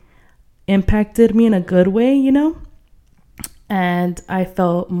really impacted me in a good way, you know? And I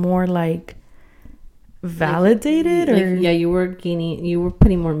felt more like validated, or yeah, you were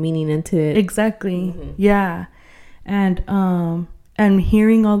putting more meaning into it. Exactly. Yeah. And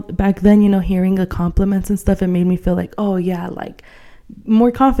hearing all back then, you know, hearing the compliments and stuff, it made me feel like, oh yeah, like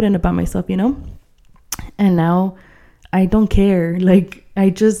more confident about myself, you know? And now I don't care. Like, I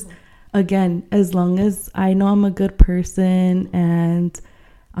just, again, as long as I know I'm a good person and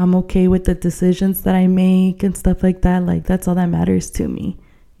I'm okay with the decisions that I make and stuff like that, like, that's all that matters to me,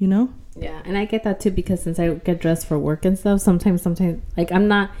 you know? Yeah, and I get that too, because since I get dressed for work and stuff, sometimes, like, I'm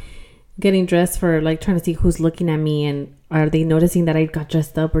not getting dressed for, like, trying to see who's looking at me and are they noticing that I got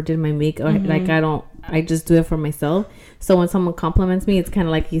dressed up or did my makeup. Like, I just do it for myself. So when someone compliments me, it's kind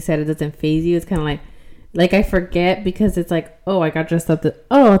of like you said, it doesn't faze you. It's kind of like I forget, because it's like, oh, I got dressed up.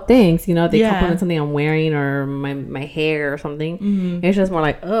 Oh, thanks. You know, they compliment something I'm wearing or my hair or something. It's just more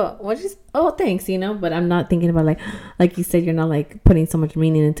like, oh, thanks, you know. But I'm not thinking about, like you said, you're not like putting so much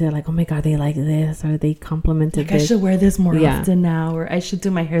meaning into it. Like, oh my God, they like this, or they complimented like, this. I should wear this more often now, or I should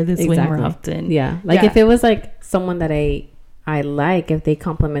do my hair this way more often. Yeah. Like, if it was like someone that I like, if they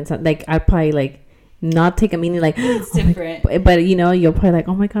compliment something, like, I'd probably like not take a meaning, like, it's different. But you know, you'll probably like,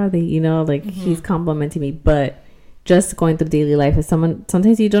 oh my God, they, you know, like, he's complimenting me. But just going through daily life, if someone,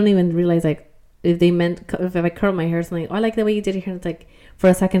 sometimes you don't even realize, like, if I curl my hair or something, oh, I like the way you did your hair. It's like,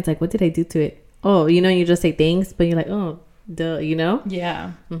 for a second, it's like, what did I do to it? Oh, you know, you just say thanks, but you're like, oh, duh, you know?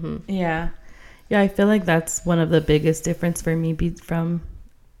 Yeah. Yeah. I feel like that's one of the biggest difference for me from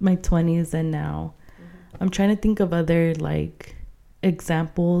my 20s and now. I'm trying to think of other, like,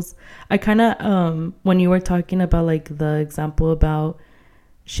 examples. I kind of when you were talking about, like, the example about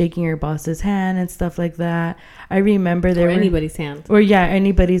shaking your boss's hand and stuff like that, I remember anybody's hand.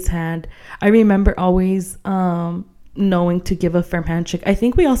 I remember always knowing to give a firm handshake. I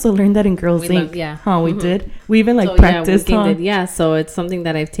think we also learned that in Girls Inc. We did. We even practiced. Yeah, so it's something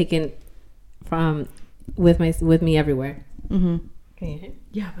that I've taken from with me everywhere. Can you hear?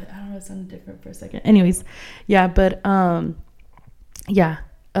 Yeah, but I don't know, it sounded different for a second. Anyways, yeah, but I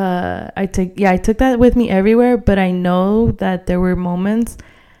took that with me everywhere. But I know that there were moments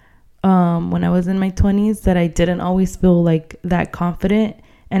when I was in my 20s that I didn't always feel like that confident,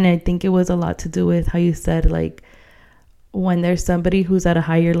 and I think it was a lot to do with how you said, like, when there's somebody who's at a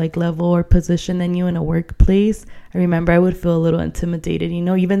higher, like, level or position than you in a workplace. I remember I would feel a little intimidated, you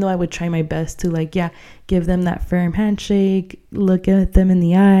know, even though I would try my best to, like, give them that firm handshake, look at them in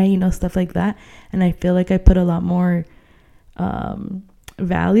the eye, you know, stuff like that. And I feel like I put a lot more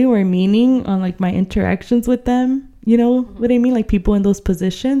value or meaning on, like, my interactions with them, you know what I mean, like, people in those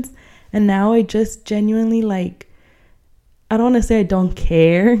positions. And now I just genuinely, like, I don't want to say I don't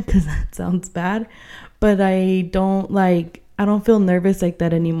care, because that sounds bad, but I don't feel nervous like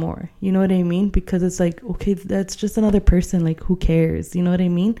that anymore. You know what I mean? Because it's like, okay, that's just another person. Like, who cares? You know what I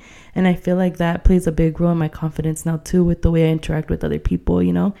mean? And I feel like that plays a big role in my confidence now too, with the way I interact with other people,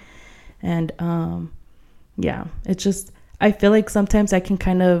 you know? And it's just, I feel like sometimes I can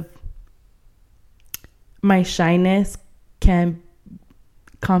my shyness can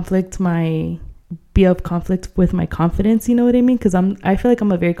be of conflict with my confidence, you know what I mean? Because I feel like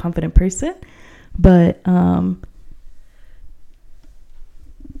I'm a very confident person, but okay,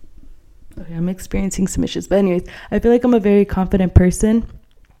 I'm experiencing some issues. But anyways, I feel like I'm a very confident person,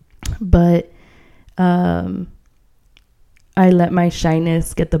 but I let my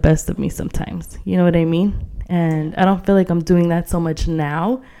shyness get the best of me sometimes, you know what I mean? And I don't feel like I'm doing that so much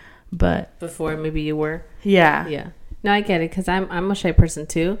now, but before maybe you were. Yeah. No, I get it, because I'm a shy person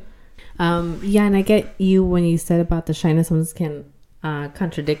too. And I get you when you said about the shyness. Someone can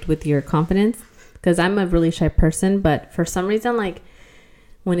contradict with your confidence, because I'm a really shy person, but for some reason, like,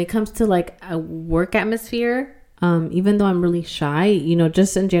 when it comes to, like, a work atmosphere, even though I'm really shy, you know,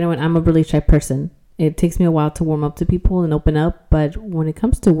 just in general, I'm a really shy person. It takes me a while to warm up to people and open up, but when it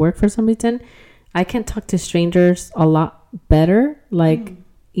comes to work, for some reason, I can talk to strangers a lot better. Like,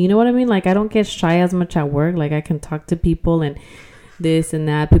 you know what I mean? Like, I don't get shy as much at work. Like, I can talk to people and this and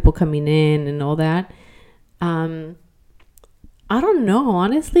that, people coming in and all that. I don't know,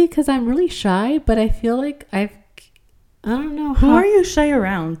 honestly, because I'm really shy, but I feel like I don't know. Who are you shy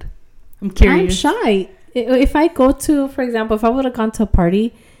around? I'm curious. I'm shy. If I go to, for example, if I would have gone to a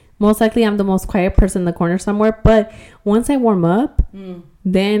party, most likely I'm the most quiet person in the corner somewhere. But once I warm up,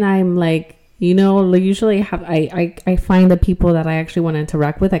 then I'm like, you know, like, usually I find the people that I actually want to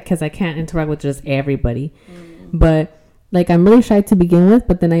interact with, because I can't interact with just everybody. But, like, I'm really shy to begin with,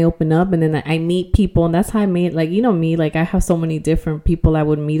 but then I open up and then I meet people, and that's how I made, like, you know me, like, I have so many different people I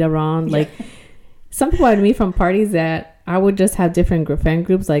would meet around. Like, some people I'd meet from parties that I would just have different fan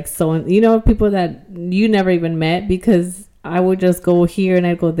groups, like, so, you know, people that you never even met, because I would just go here and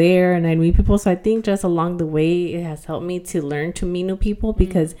I'd go there and I'd meet people. So I think just along the way, it has helped me to learn to meet new people,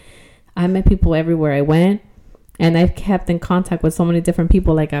 because I met people everywhere I went, and I've kept in contact with so many different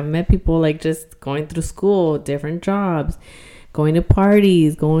people. Like, I've met people like just going through school, different jobs, going to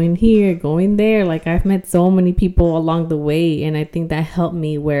parties, going here, going there. Like, I've met so many people along the way, and I think that helped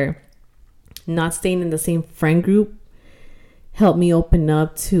me, where not staying in the same friend group helped me open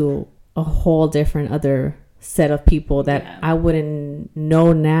up to a whole different other set of people that I wouldn't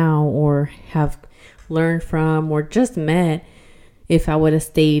know now or have learned from or just met if I would have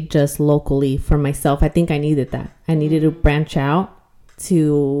stayed just locally for myself. I think I needed that. I needed to branch out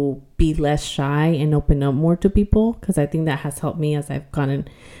to be less shy and open up more to people, because I think that has helped me as I've grown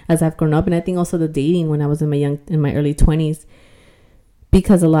up. And I think also the dating when I was in my early 20s,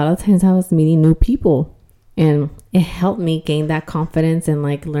 because a lot of times I was meeting new people, and it helped me gain that confidence and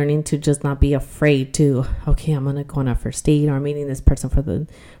like learning to just not be afraid to, okay, I'm gonna go on a first date, or I'm meeting this person for the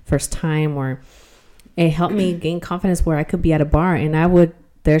first time. Or it helped me gain confidence where I could be at a bar, and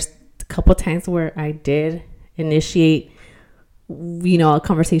there's a couple times where I did initiate, you know, a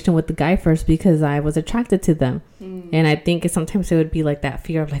conversation with the guy first, because I was attracted to them. And I think sometimes it would be like that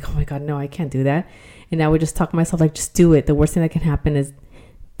fear of like, oh my God, no, I can't do that. And I would just talk myself like, just do it. The worst thing that can happen is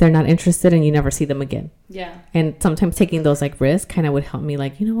they're not interested and you never see them again. Yeah. And sometimes taking those like risks kind of would help me,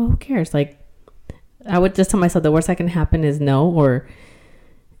 like, you know what, who cares? Like, I would just tell myself the worst that can happen is no, or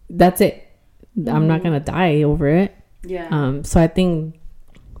that's it. I'm not going to die over it. Yeah. So I think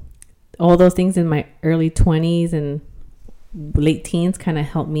all those things in my early 20s and late teens kind of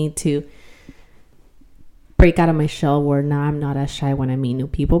helped me to break out of my shell, where now I'm not as shy when I meet new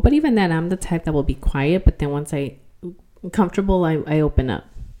people. But even then, I'm the type that will be quiet. But then once I'm comfortable, I open up.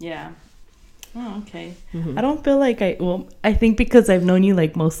 Yeah. Oh, okay. I don't feel like I think because I've known you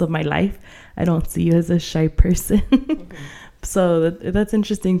like most of my life, I don't see you as a shy person. So that's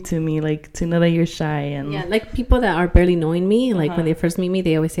interesting to me, like to know that you're shy. And yeah, like people that are barely knowing me, like when they first meet me,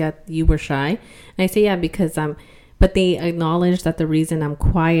 they always say you were shy. And I say, yeah, because but they acknowledge that the reason I'm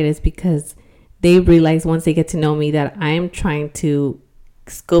quiet is because they realize once they get to know me that I'm trying to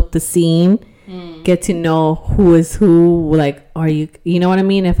scope the scene, get to know who is who. Like, are you know what I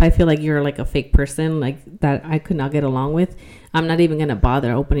mean? If I feel like you're like a fake person, like that I could not get along with, I'm not even gonna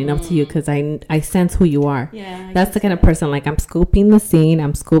bother opening up to you, because I sense who you are. Yeah, that's the kind of person. Like, I'm scoping the scene,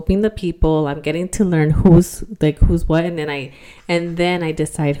 I'm scoping the people, I'm getting to learn who's what, and then I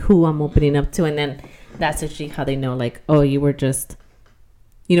decide who I'm opening up to, and then that's actually how they know, like, oh, you were just,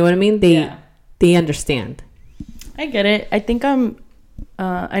 you know what I mean? They understand. I get it. I think I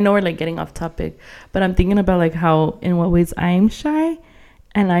know we're like getting off topic, but I'm thinking about like how, in what ways I'm shy.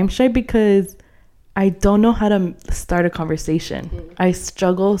 And I'm shy because I don't know how to start a conversation. I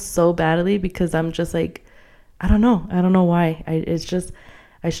struggle so badly because I'm just like, I don't know why.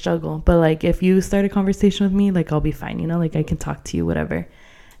 I struggle. But like, if you start a conversation with me, like, I'll be fine, you know, like I can talk to you, whatever.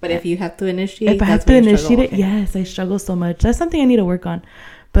 But if you have to initiate, if I have to initiate it, yes, I struggle so much. That's something I need to work on.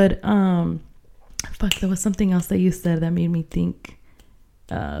 But there was something else that you said that made me think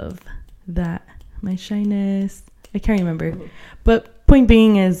of that. My shyness, I can't remember. But point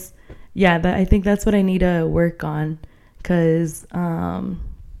being is, yeah, that I think that's what I need to work on, because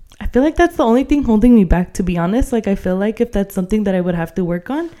I feel like that's the only thing holding me back, to be honest. Like, I feel like if that's something that I would have to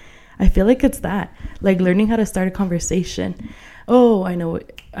work on, I feel like it's that, like, learning how to start a conversation. Oh, I know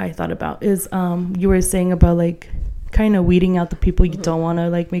what I thought about is you were saying about like kind of weeding out the people you don't want to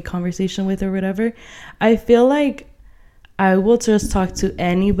like make conversation with or whatever. I feel like I will just talk to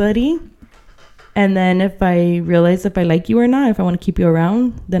anybody, and then if I realize if I like you or not, if I want to keep you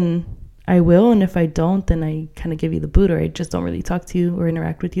around, then I will. And if I don't, then I kind of give you the boot, or I just don't really talk to you or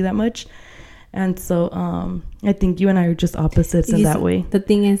interact with you that much. And so I think you and I are just opposites in that way. The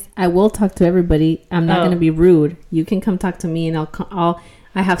thing is, I will talk to everybody. I'm not going to be rude. You can come talk to me, and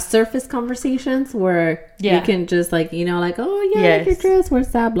I have surface conversations where you can just like, you know, like, oh yeah, yes, like your dress, where's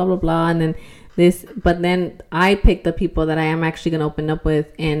that, blah blah blah, and then this. But then I pick the people that I am actually going to open up with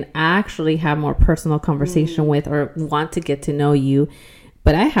and actually have more personal conversation with, or want to get to know you.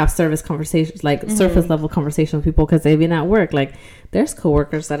 But I have surface conversations, like surface level conversations with people, because they've been at work. Like, there's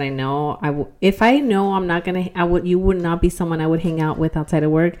coworkers that I know. If I know I'm not gonna, you would not be someone I would hang out with outside of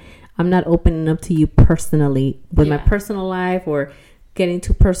work. I'm not opening up to you personally with my personal life or getting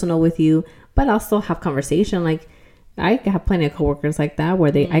too personal with you. But I'll still have conversation. Like, I have plenty of coworkers like that where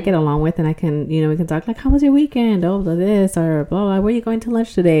I get along with, and I can, you know, we can talk like, how was your weekend? Oh, this or blah blah. Where are you going to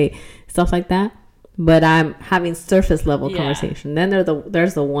lunch today? Stuff like that. but I'm having surface level Yeah. conversation. Then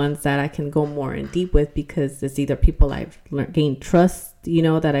there's the ones that I can go more in deep with, because it's either people I've gained trust, you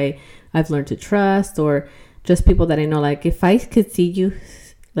know, that I've learned to trust, or just people that I know, like if I could see you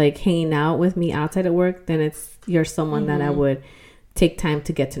like hanging out with me outside of work, then you're someone that I would take time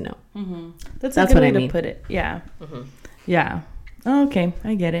to get to know. That's a good way to put it. Yeah. Yeah. Oh, okay,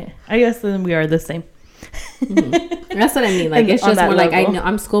 I get it. I guess then we are the same. That's what I mean. Like, it's just more like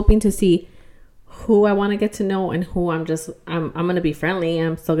I'm scoping to see who I want to get to know and who I'm gonna be friendly.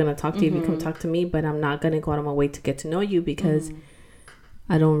 I'm still gonna talk to you if you come talk to me, but I'm not gonna go out of my way to get to know you, because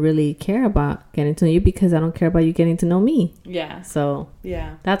I don't really care about getting to know you, because I don't care about you getting to know me. Yeah. So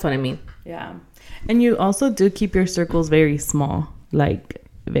yeah, that's what I mean. Yeah. And you also do keep your circles very small, like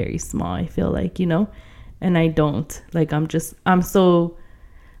very small, I feel like, you know, and I don't. Like, I'm so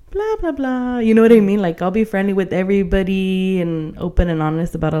blah, blah, blah. You know what I mean? Like, I'll be friendly with everybody and open and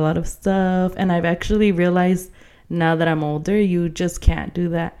honest about a lot of stuff. And I've actually realized now that I'm older, you just can't do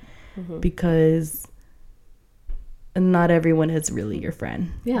that because not everyone is really your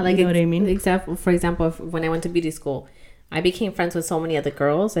friend. Yeah, like, you know what I mean? For example, when I went to beauty school, I became friends with so many other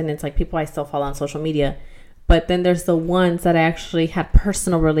girls, and it's like people I still follow on social media. But then there's the ones that I actually had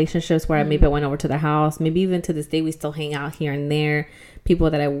personal relationships where maybe I went over to their house. Maybe even to this day, we still hang out here and there. People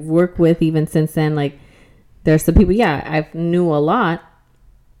that I work with even since then. Like, there's some people, I've knew a lot.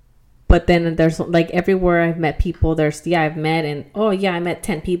 But then there's, like, everywhere I've met people, I've met, and, I met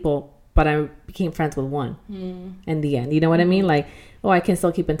 10 people, but I became friends with one in the end. You know what I mean? Like, I can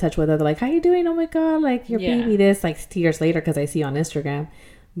still keep in touch with her. They're like, how you doing? Oh, my God. Like, your baby this. Like, 2 years later, because I see you on Instagram.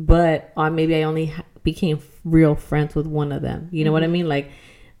 But maybe I only became real friends with one of them. You know what I mean? Like,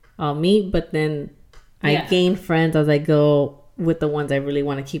 I'll meet, but then I gain friends as I go with the ones I really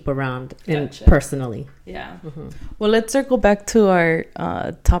want to keep around and personally. Yeah. Well, let's circle back to our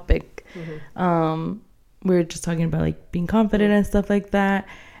topic. We were just talking about like being confident and stuff like that.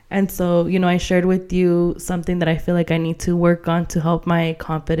 And so, you know, I shared with you something that I feel like I need to work on to help my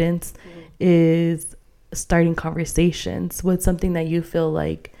confidence is starting conversations with something that you feel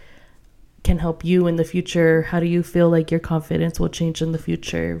like can help you in the future. How do you feel like your confidence will change in the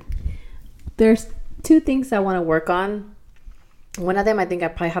future? There's 2 things I want to work on. One of them, I think I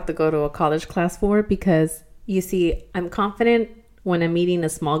probably have to go to a college class for, because you see, I'm confident when I'm meeting a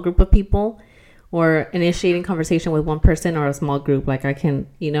small group of people or initiating conversation with one person or a small group. Like, I can,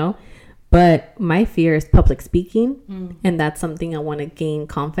 you know, but my fear is public speaking. And that's something I want to gain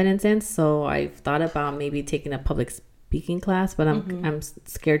confidence in. So I've thought about maybe taking a public speaking class, but I'm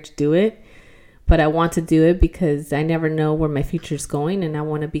scared to do it. But I want to do it because I never know where my future is going, and I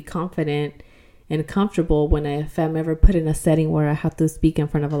want to be confident and comfortable if I'm ever put in a setting where I have to speak in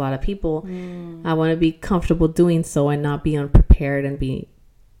front of a lot of people. I want to be comfortable doing so and not be unprepared and be,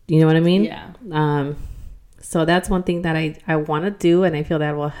 you know what I mean? Yeah. So that's one thing that I want to do, and I feel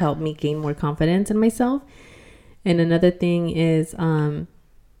that will help me gain more confidence in myself. And another thing is,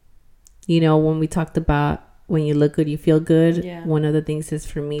 you know, when we talked about when you look good, you feel good. Yeah. One of the things is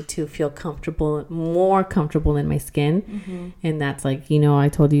for me to feel more comfortable in my skin. And that's like, you know, I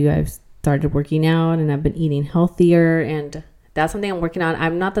told you I've started working out and I've been eating healthier, and that's something I'm working on.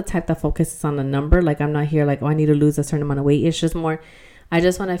 I'm not the type that focuses on a number. Like, I'm not here like, I need to lose a certain amount of weight. It's just more, I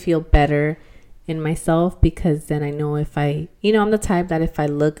just want to feel better in myself, because then I know I'm the type that if I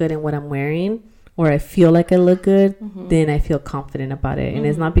look good in what I'm wearing, or I feel like I look good, then I feel confident about it. And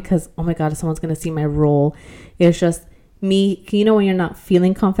it's not because, oh my God, someone's going to see my role. It's just me, you know, when you're not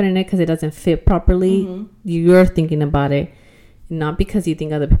feeling confident in it because it doesn't fit properly, you're thinking about it. Not because you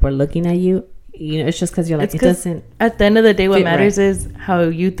think other people are looking at you. You know, it's just because you're like, it doesn't. At the end of the day, what matters is how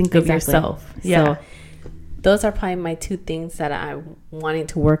you think of yourself. Yeah. So those are probably my 2 things that I'm wanting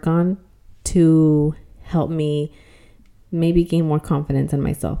to work on to help me maybe gain more confidence in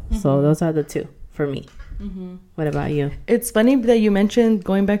myself. So those are the 2 for me. What about you? It's funny that you mentioned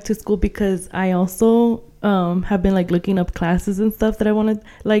going back to school, because I also have been like looking up classes and stuff that I wanted,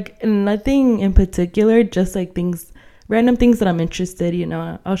 like nothing in particular, just like random things that I'm interested, you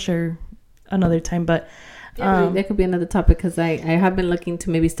know. I'll share another time, but that could be another topic, because I have been looking to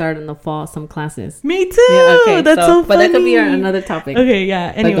maybe start in the fall some classes. Me too. Yeah, okay, that's so funny. But that could be another topic. Okay,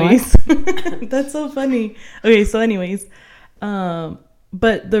 yeah. Anyways, that's so funny. Okay, so anyways,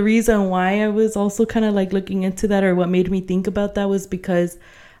 but the reason why I was also kind of like looking into that, or what made me think about that, was because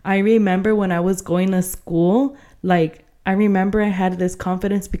I remember when I was going to school, like, I remember I had this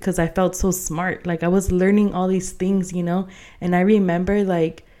confidence because I felt so smart. Like, I was learning all these things, you know, and I remember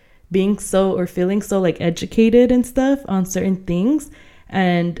like being feeling so like educated and stuff on certain things,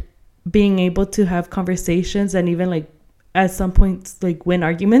 and being able to have conversations and even like at some points like win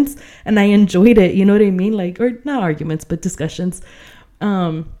arguments, and I enjoyed it, you know what I mean, like, or not arguments but discussions,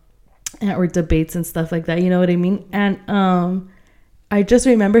 or debates and stuff like that, you know what I mean. And I just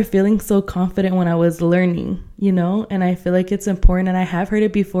remember feeling so confident when I was learning, you know, and I feel like it's important, and I have heard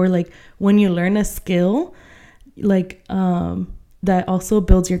it before, like when you learn a skill, like that also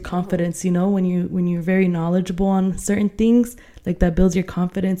builds your confidence, you know, when you're very knowledgeable on certain things, like that builds your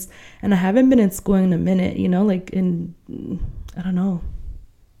confidence. And I haven't been in school in a minute, you know, like in, I don't know,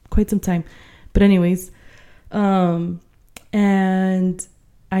 quite some time, but anyways, and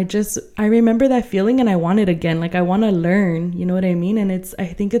I remember that feeling, and I want it again. Like I want to learn, you know what I mean? And I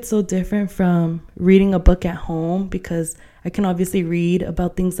think it's so different from reading a book at home, because I can obviously read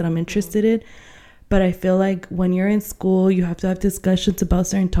about things that I'm interested in. But I feel like when you're in school, you have to have discussions about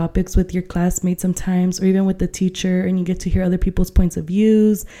certain topics with your classmates sometimes, or even with the teacher, and you get to hear other people's points of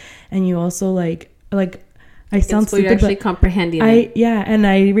views. And you also like I sound stupid, you're actually comprehending it. Yeah, and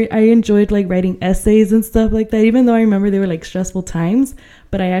I enjoyed like writing essays and stuff like that, even though I remember they were like stressful times.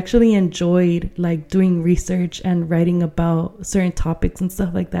 But I actually enjoyed like doing research and writing about certain topics and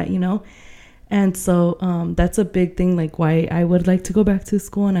stuff like that, you know. And so that's a big thing, like why I would like to go back to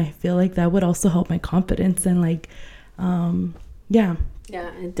school. And I feel like that would also help my confidence and like, yeah. Yeah,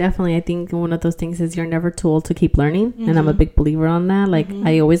 definitely. I think one of those things is you're never too old to keep learning. And I'm a big believer on that. Like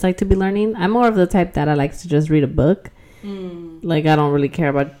I always like to be learning. I'm more of the type that I like to just read a book. Like I don't really care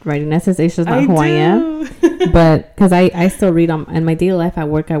about writing essays. It's just not who I am. But because I still read in my daily life at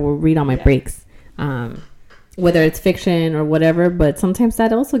work, I will read on my breaks. Whether it's fiction or whatever, but sometimes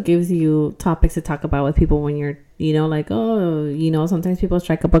that also gives you topics to talk about with people when you're, you know, like, oh, you know, sometimes people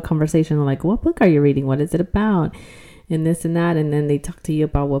strike up a conversation like, what book are you reading? What is it about? And this and that. And then they talk to you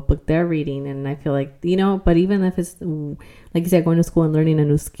about what book they're reading. And I feel like, you know, but even if it's, like you said, going to school and learning a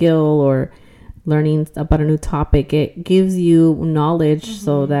new skill or learning about a new topic, it gives you knowledge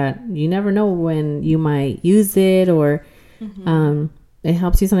so that you never know when you might use it, or, it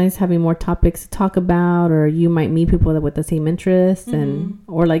helps you sometimes having more topics to talk about, or you might meet people with the same interests and,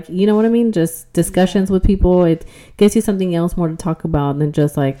 or like, you know what I mean? Just discussions with people. It gives you something else more to talk about than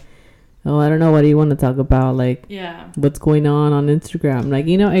just like, oh, I don't know. What do you want to talk about? Like, what's going on Instagram? Like,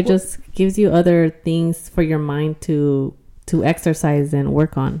 you know, it just gives you other things for your mind to exercise and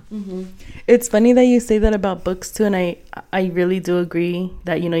work on. It's funny that you say that about books too. And I really do agree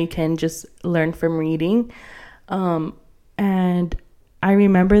that, you know, you can just learn from reading. And I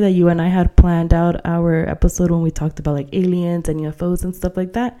remember that you and I had planned out our episode when we talked about like aliens and UFOs and stuff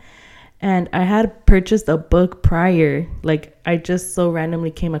like that. And I had purchased a book prior. Like I just so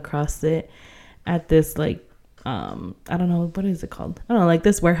randomly came across it at this like, I don't know, what is it called? I don't know, like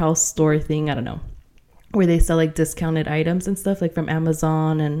this warehouse store thing. I don't know, where they sell like discounted items and stuff like from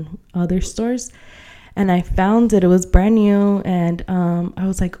Amazon and other stores. And I found it was brand new. And I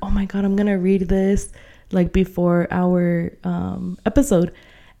was like, oh my God, I'm going to read this like before our episode.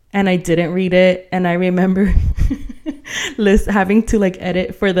 And I didn't read it. And I remember having to like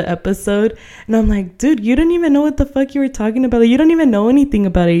edit for the episode. And I'm like, dude, you don't even know what the fuck you were talking about. Like, you don't even know anything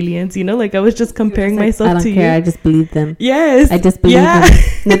about aliens, you know? Like I was just comparing myself to you. I don't care. I just believe them. Yes. I just believe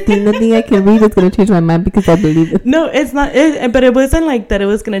them. Nothing I can read is going to change my mind because I believe it. No, it's not. But it wasn't like that it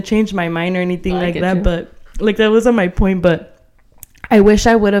was going to change my mind or anything like that. You. But like that wasn't my point. But I wish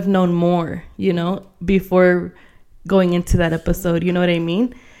I would have known more, you know, before going into that episode. You know what I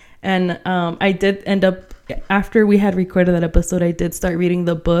mean? And I did end up, after we had recorded that episode, I did start reading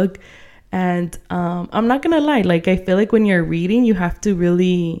the book. And I'm not going to lie. Like, I feel like when you're reading, you have to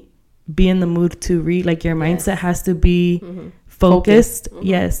really be in the mood to read. Like, your mindset has to be focused.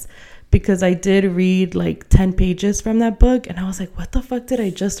 Yes. Because I did read like 10 pages from that book. And I was like, what the fuck did I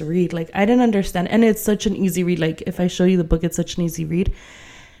just read? Like, I didn't understand. And it's such an easy read. Like, if I show you the book, it's such an easy read.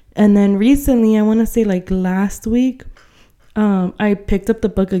 And then recently, I want to say like last week, I picked up the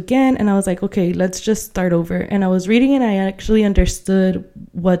book again. And I was like, okay, let's just start over. And I was reading it. I actually understood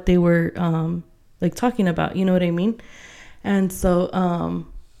what they were like talking about. You know what I mean? And so,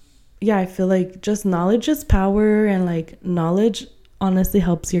 yeah, I feel like just knowledge is power. And like knowledge honestly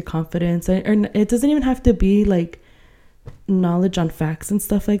helps your confidence. Or it doesn't even have to be like knowledge on facts and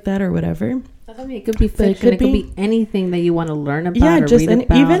stuff like that or whatever. I mean, it could be fiction. It could be anything that you want to learn about. Yeah, just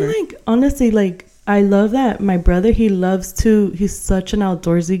even like honestly, like I love that my brother, he's such an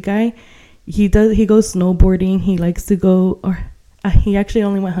outdoorsy guy. He goes snowboarding. He likes to go, or he actually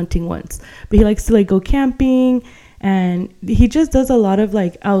only went hunting once, but he likes to like go camping, and he just does a lot of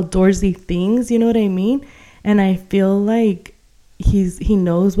like outdoorsy things. You know what I mean? And I feel like he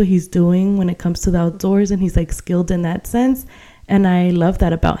knows what he's doing when it comes to the outdoors, and he's like skilled in that sense. And I love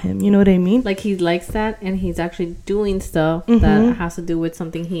that about him. You know what I mean? Like he likes that, and he's actually doing stuff Mm-hmm. that has to do with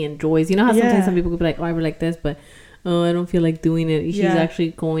something he enjoys. You know how sometimes Yeah. some people could be like, "Oh, I would like this," but oh, I don't feel like doing it. He's Yeah.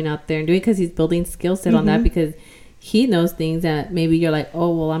 actually going out there and doing it because he's building skill set on that, Mhm. because he knows things that maybe you're like,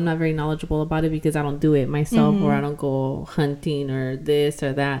 "Oh, well, I'm not very knowledgeable about it because I don't do it myself, or Mhm. I don't go hunting or this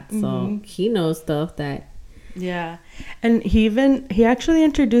or that." So Mhm. he knows stuff that. Yeah. And he actually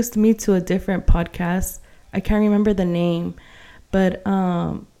introduced me to a different podcast. I can't remember the name, but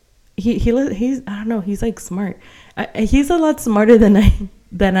he's I don't know, he's like smart. He's a lot smarter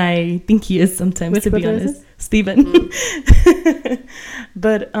than I think he is sometimes. Which To be brother is honest, Steven.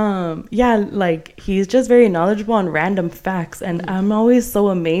 But yeah, like he's just very knowledgeable on random facts, and I'm always so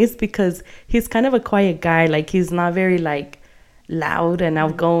amazed because he's kind of a quiet guy. Like he's not very like loud and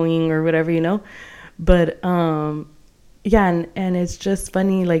outgoing or whatever, you know. But yeah, and it's just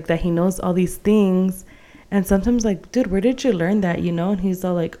funny like that he knows all these things. And sometimes like, dude, where did you learn that, you know? And he's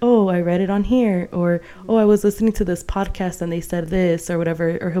all like, oh, I read it on here, or oh, I was listening to this podcast and they said this or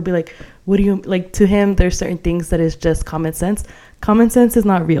whatever. Or he'll be like, what do you like? To him, there's certain things that is just common sense. Common sense is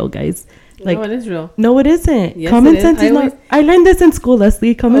not real, guys. Like, No, it is real. no, it isn't. Yes, Common it is. sense is always- not. I learned this in school,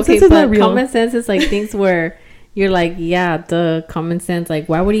 Leslie. Common sense is not real. Common sense is like things where you're like, yeah, the common sense. Like,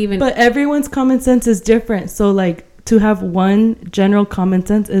 why would he even? But everyone's common sense is different. So like to have one general common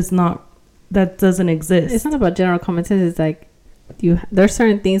sense is not, that doesn't exist. It's not about general common sense. It's like there's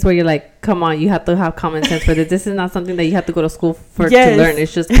certain things where you're like, come on, you have to have common sense for this. This is not something that you have to go to school for Yes. to learn.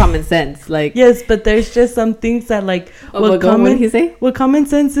 It's just common sense. Like, Yes, but there's just some things that like what did he say? what common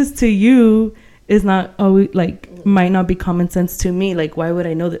sense is to you is not always like might not be common sense to me. Like, why would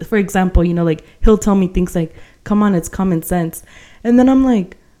I know that? For example, you know, like he'll tell me things like, come on, it's common sense. And then I'm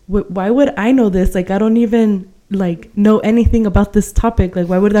like, why would I know this? Like, I don't even like know anything about this topic. Like,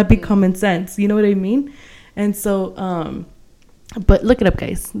 why would that be common sense? You know what I mean? And so, but look it up,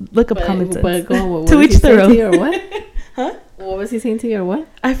 guys. Look up common sense. But go on, what To was each he their saying to you, own. or what? Huh? What was he saying to you, or what?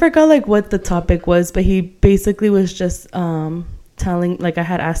 I forgot like what the topic was, but he basically was just telling, like, I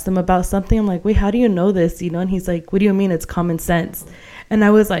had asked him about something. I'm like, wait, how do you know this? You know, and he's like, what do you mean it's common sense? And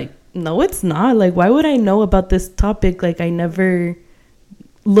I was like, no, it's not. Like, why would I know about this topic? Like, I never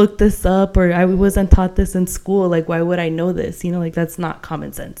looked this up, or I wasn't taught this in school. Like, why would I know this? You know, like, that's not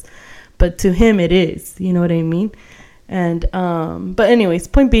common sense. But to him it is, you know what I mean? And but anyways,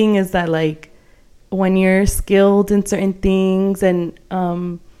 point being is that like when you're skilled in certain things, and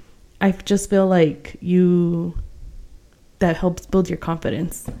I just feel like that helps build your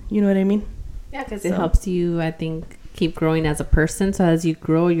confidence. You know what I mean? Yeah, because So. it helps you, I think, keep growing as a person. So as you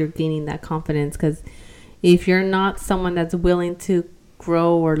grow, you're gaining that confidence. Because if you're not someone that's willing to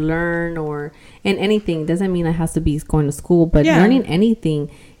grow or learn or in anything, doesn't mean it has to be going to school, but Yeah. learning anything,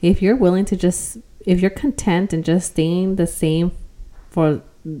 if you're willing to just, if you're content and just staying the same for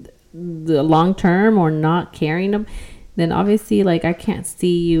the long term or not carrying them, then obviously like I can't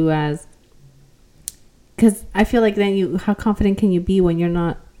see you as, because I feel like then how confident can you be when you're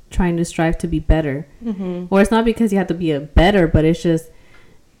not trying to strive to be better? Mm-hmm. Or it's not because you have to be a better, but it's just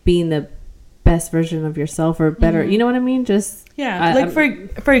being the best version of yourself or better. Mhm. You know what I mean? Just Yeah, like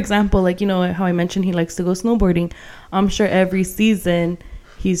for example, like, you know how I mentioned he likes to go snowboarding. I'm sure every season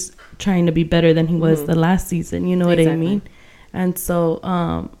he's trying to be better than he was Mhm. the last season. You know what I Exactly. mean? And so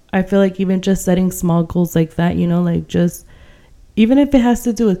I feel like even just setting small goals like that, you know, like just even if it has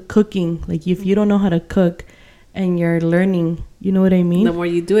to do with cooking, like if you don't know how to cook and you're learning, you know what I mean? the more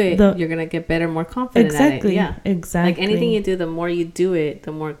you do it, you're gonna get better, more confident Exactly. at it. Yeah, Exactly. like anything you do, the more you do it,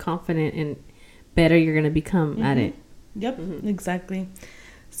 the more confident and better you're gonna become at it. Yep, Mhm. exactly.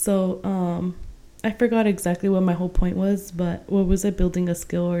 So, I forgot exactly what my whole point was, but what was it? Building a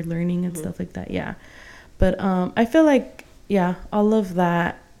skill or learning and stuff like that. Yeah. But I feel like, yeah, all of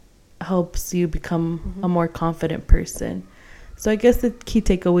that helps you become a more confident person. So I guess the key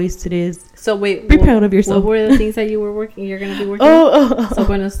takeaways today is So wait, be proud of yourself. What were the things that you were working? You're gonna be working. Oh,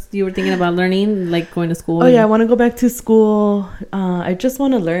 So you were thinking about learning, like going to school. Oh yeah, I want to go back to school. I just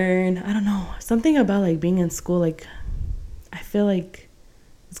want to learn. I don't know, something about like being in school. Like, I feel like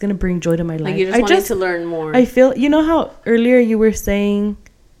it's gonna bring joy to my life. like you just wanted to learn more. I feel, you know how earlier you were saying,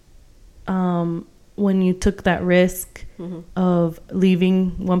 when you took that risk Mhm. of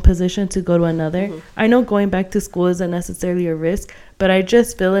leaving one position to go to another. Mhm. I know going back to school isn't necessarily a risk, but I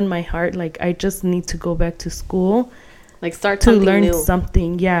just feel in my heart like I just need to go back to school Like start to something learn new.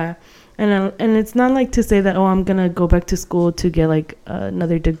 something. Yeah. And it's not like to say that, oh, I'm gonna go back to school to get like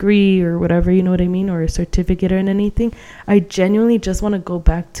another degree or whatever, you know what I mean, or a certificate or anything. I genuinely just want to go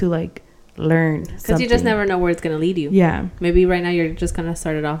back to like learn Because something. you just never know where it's gonna lead you. Yeah. Maybe right now you're just gonna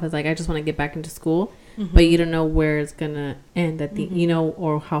start it off as like, I just want to get back into school, but you don't know where it's gonna end at the, you know,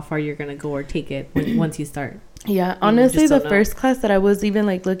 or how far you're gonna go or take it once you start. Yeah, honestly, the first class that I was even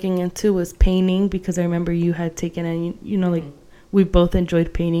like looking into was painting, because I remember you had taken, and you know, like we both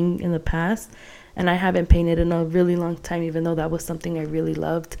enjoyed painting in the past, and I haven't painted in a really long time, even though that was something I really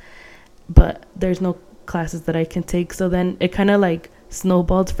loved. But there's no classes that I can take, so then it kind of like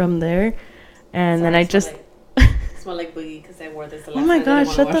snowballed from there, and then I just smell like boogie because I wore this. Oh my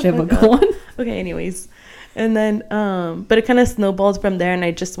gosh, shut the fuck up. Okay, anyways. And then, but it kind of snowballed from there, and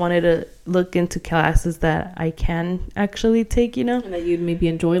I just wanted to look into classes that I can actually take, you know? And that you'd maybe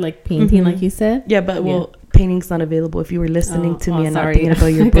enjoy, like painting, like you said? Yeah, but, well, painting's not available if you were listening to me and not thinking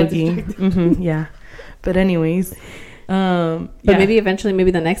about your boogie. Yeah. But anyways. But maybe eventually,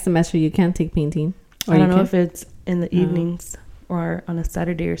 maybe the next semester you can take painting. Or I don't know if it's in the evenings or on a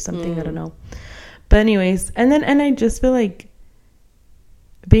Saturday or something. I don't know. But anyways, and I just feel like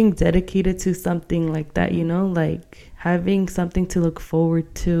being dedicated to something like that, you know, like having something to look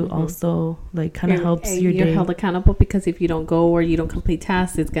forward to also like kind of helps your day. You're held accountable, because if you don't go or you don't complete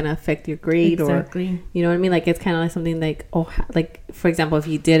tasks, it's going to affect your grade. Exactly. Or, you know what I mean? Like, it's kind of like something like, like, for example, if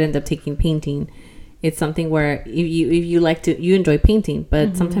you did end up taking painting, it's something where if you like to, you enjoy painting,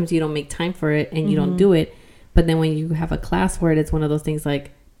 but sometimes you don't make time for it and you don't do it. But then when you have a class where it's one of those things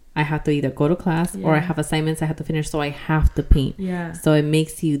like, I have to either go to class or I have assignments I have to finish, so I have to paint. Yeah. So it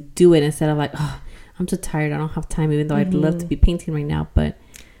makes you do it instead of like, oh, I'm too tired, I don't have time, even though I'd love to be painting right now, but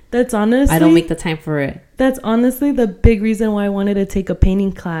that's honestly, I don't make the time for it. That's honestly the big reason why I wanted to take a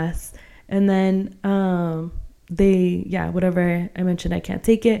painting class. And then whatever I mentioned, I can't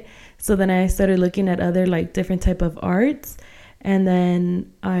take it. So then I started looking at other like different type of arts. And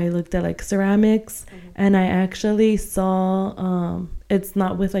then I looked at like ceramics, and I actually saw, it's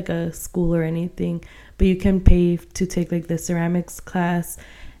not with like a school or anything, but you can pay to take like the ceramics class,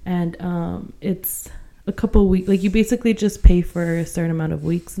 and it's a couple weeks, like you basically just pay for a certain amount of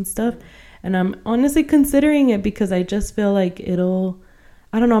weeks and stuff. And I'm honestly considering it because I just feel like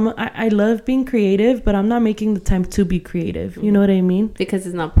I don't know. I love being creative, but I'm not making the time to be creative. You know what I mean? Because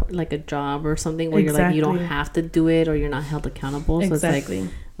it's not like a job or something where you're like, you don't have to do it or you're not held accountable. So it's like,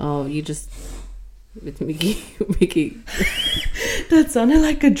 oh, you just... Mickey. That sounded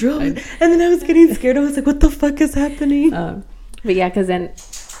like a drill. And then I was getting scared. I was like, what the fuck is happening? But yeah, because then...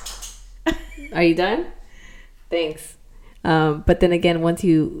 Are you done? Thanks. But then again, once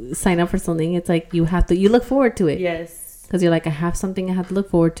you sign up for something, it's like you look forward to it. Yes. Because you're like, I have something I have to look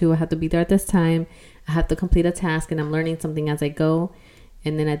forward to. I have to be there at this time. I have to complete a task, and I'm learning something as I go.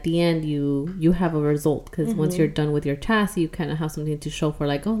 And then at the end, you have a result. Because once you're done with your task, you kind of have something to show for,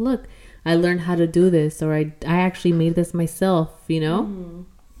 like, oh, look, I learned how to do this, or I actually made this myself, you know?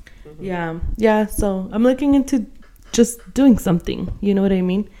 Yeah. So I'm looking into just doing something. You know what I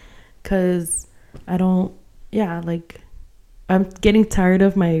mean? Because I'm getting tired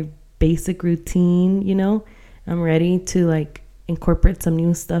of my basic routine, you know? I'm ready to like incorporate some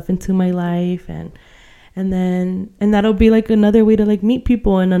new stuff into my life, and that'll be like another way to like meet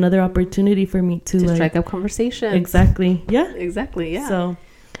people and another opportunity for me to like strike up conversations. Exactly. Yeah. Exactly. Yeah. So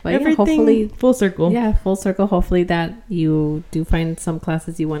but everything hopefully full circle. Yeah, full circle. Hopefully that you do find some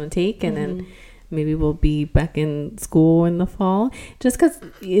classes you want to take, and then maybe we'll be back in school in the fall. Just because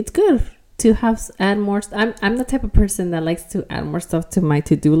it's good to add more. I'm the type of person that likes to add more stuff to my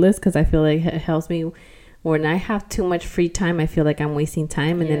to-do list, because I feel like it helps me. When I have too much free time, I feel like I'm wasting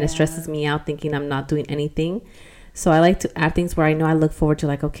time, and then it stresses me out thinking I'm not doing anything. So I like to add things where I know I look forward to,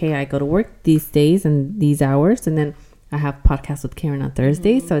 like, okay, I go to work these days and these hours, and then I have podcasts with Karen on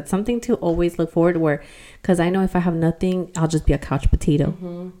Thursdays. So it's something to always look forward to, because I know if I have nothing, I'll just be a couch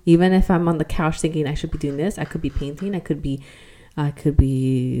potato. Even if I'm on the couch thinking I should be doing this, I could be painting, I could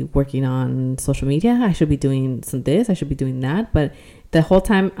be working on social media, I should be doing I should be doing that, but the whole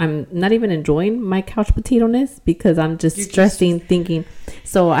time I'm not even enjoying my couch potato-ness, because I'm just stressing, thinking.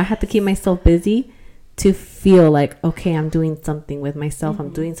 So I have to keep myself busy to feel like, okay, I'm doing something with myself.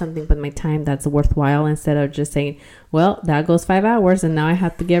 I'm doing something with my time that's worthwhile, instead of just saying, well, that goes 5 hours and now I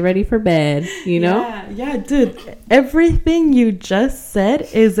have to get ready for bed, you know? Yeah, dude. Everything you just said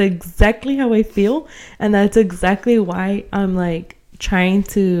is exactly how I feel. And that's exactly why I'm like trying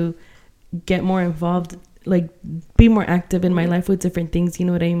to get more involved, like be more active in my life with different things, you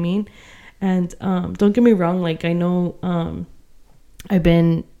know what I mean? And don't get me wrong, like I know I've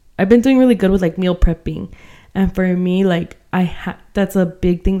been doing really good with like meal prepping, and for me, like that's a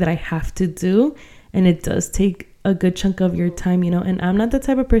big thing that I have to do, and it does take a good chunk of your time, you know. And I'm not the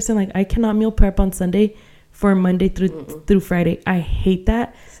type of person, like I cannot meal prep on Sunday for Monday through Friday. I hate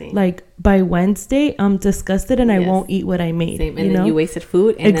that. Same. Like by Wednesday, I'm disgusted and I Yes. won't eat what I made. Same. And then you wasted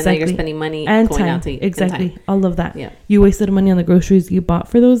food, and then now you're spending money and going time. out to eat. Exactly. And time. All of that. Yeah. You wasted money on the groceries you bought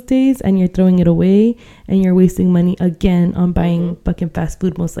for those days, and you're throwing it away, and you're wasting money again on buying fucking fast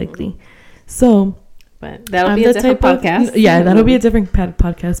food, most likely. So, but that'll be a different podcast. Yeah, that'll be a different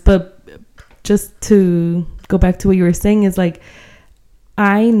podcast. But just to go back to what you were saying is like,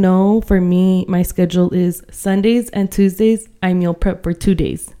 I know for me, my schedule is Sundays and Tuesdays. I meal prep for 2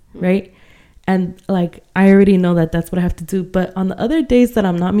 days, right? And like, I already know that that's what I have to do. But on the other days that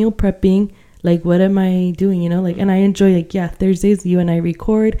I'm not meal prepping, like, what am I doing? You know, like, and I enjoy like, yeah, Thursdays, you and I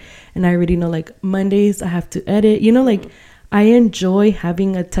record, and I already know like Mondays I have to edit, you know, like I enjoy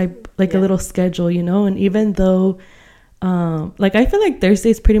having a type, like a little schedule, you know, and even though, like, I feel like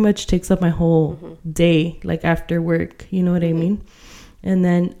Thursdays pretty much takes up my whole day, like after work, you know what I mean? And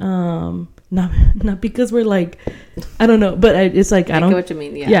then, not because we're like, I don't know, but it's like, I don't get what you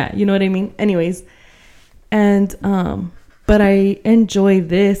mean. Yeah. Yeah. You know what I mean? Anyways. And, but I enjoy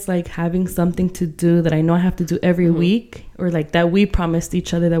this, like having something to do that I know I have to do every week, or like that we promised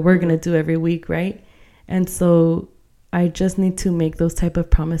each other that we're going to do every week. Right. And so I just need to make those type of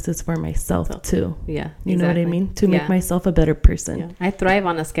promises for myself too. Yeah. You know what I mean? To make myself a better person. Yeah. I thrive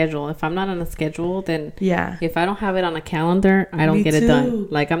on a schedule. If I'm not on a schedule, then yeah. If I don't have it on a calendar, I don't get it done.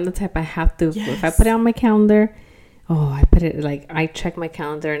 Like, I'm the type I have to, if I Yes. put it on my calendar, I put it, like, I check my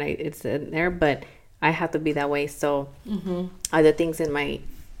calendar and it's in there, but I have to be that way. So other things in my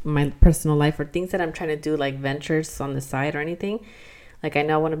personal life, or things that I'm trying to do, like ventures on the side or anything, like, I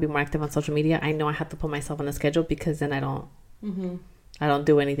know I want to be more active on social media. I know I have to put myself on a schedule, because then I don't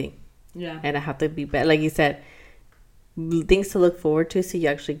do anything. Yeah. And I have to be better. Like you said, things to look forward to, so you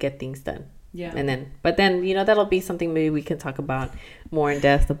actually get things done. Yeah. And then, but then, you know, that'll be something maybe we can talk about more in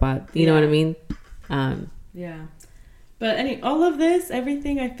depth about, you know what I mean? Yeah. But all of this,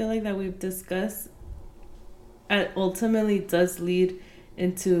 everything I feel like that we've discussed, ultimately does lead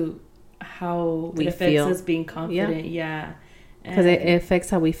into how We it affects feel. us being confident. Yeah. Because it affects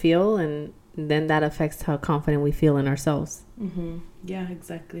how we feel, and then that affects how confident we feel in ourselves. Yeah,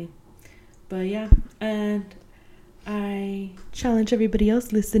 exactly. But yeah, and I challenge everybody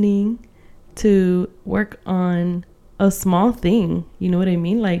else listening to work on a small thing. You know what I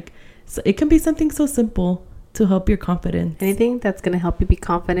mean? Like, so it can be something so simple to help your confidence. Anything that's going to help you be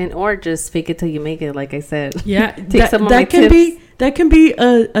confident, or just fake it till you make it, like I said. Yeah, Take some of my tips. That can be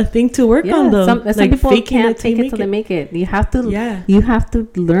a thing to work on, though. Some like, people can't fake fake it till they make it. You have to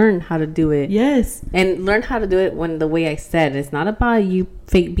learn how to do it. Yes. And learn how to do it when, the way I said, it's not about you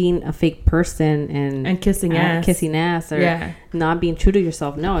being a fake person and kissing ass or not being true to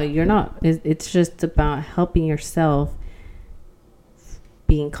yourself. No, you're not. It's just about helping yourself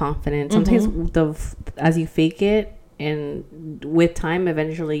being confident. Sometimes as you fake it, and with time,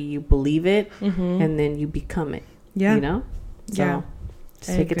 eventually you believe it, and then you become it. Yeah. You know? So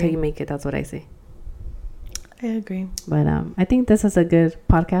just fake it till you make it. That's what I say. I agree. But I think this is a good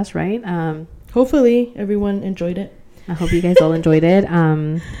podcast, right? Hopefully everyone enjoyed it. I hope you guys all enjoyed it.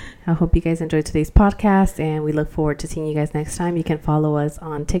 I hope you guys enjoyed today's podcast, and we look forward to seeing you guys next time. You can follow us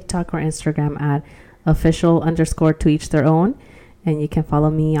on TikTok or Instagram at official_to-each-their-own. And you can follow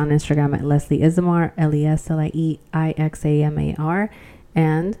me on Instagram at Leslie Isamar, LESLIEIXAMAR.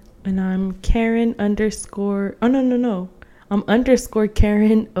 And I'm Karen _. Oh, no. I'm _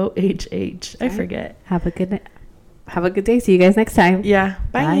 Karen OHH. I forget. Have a good day. See you guys next time. Yeah.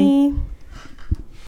 Bye.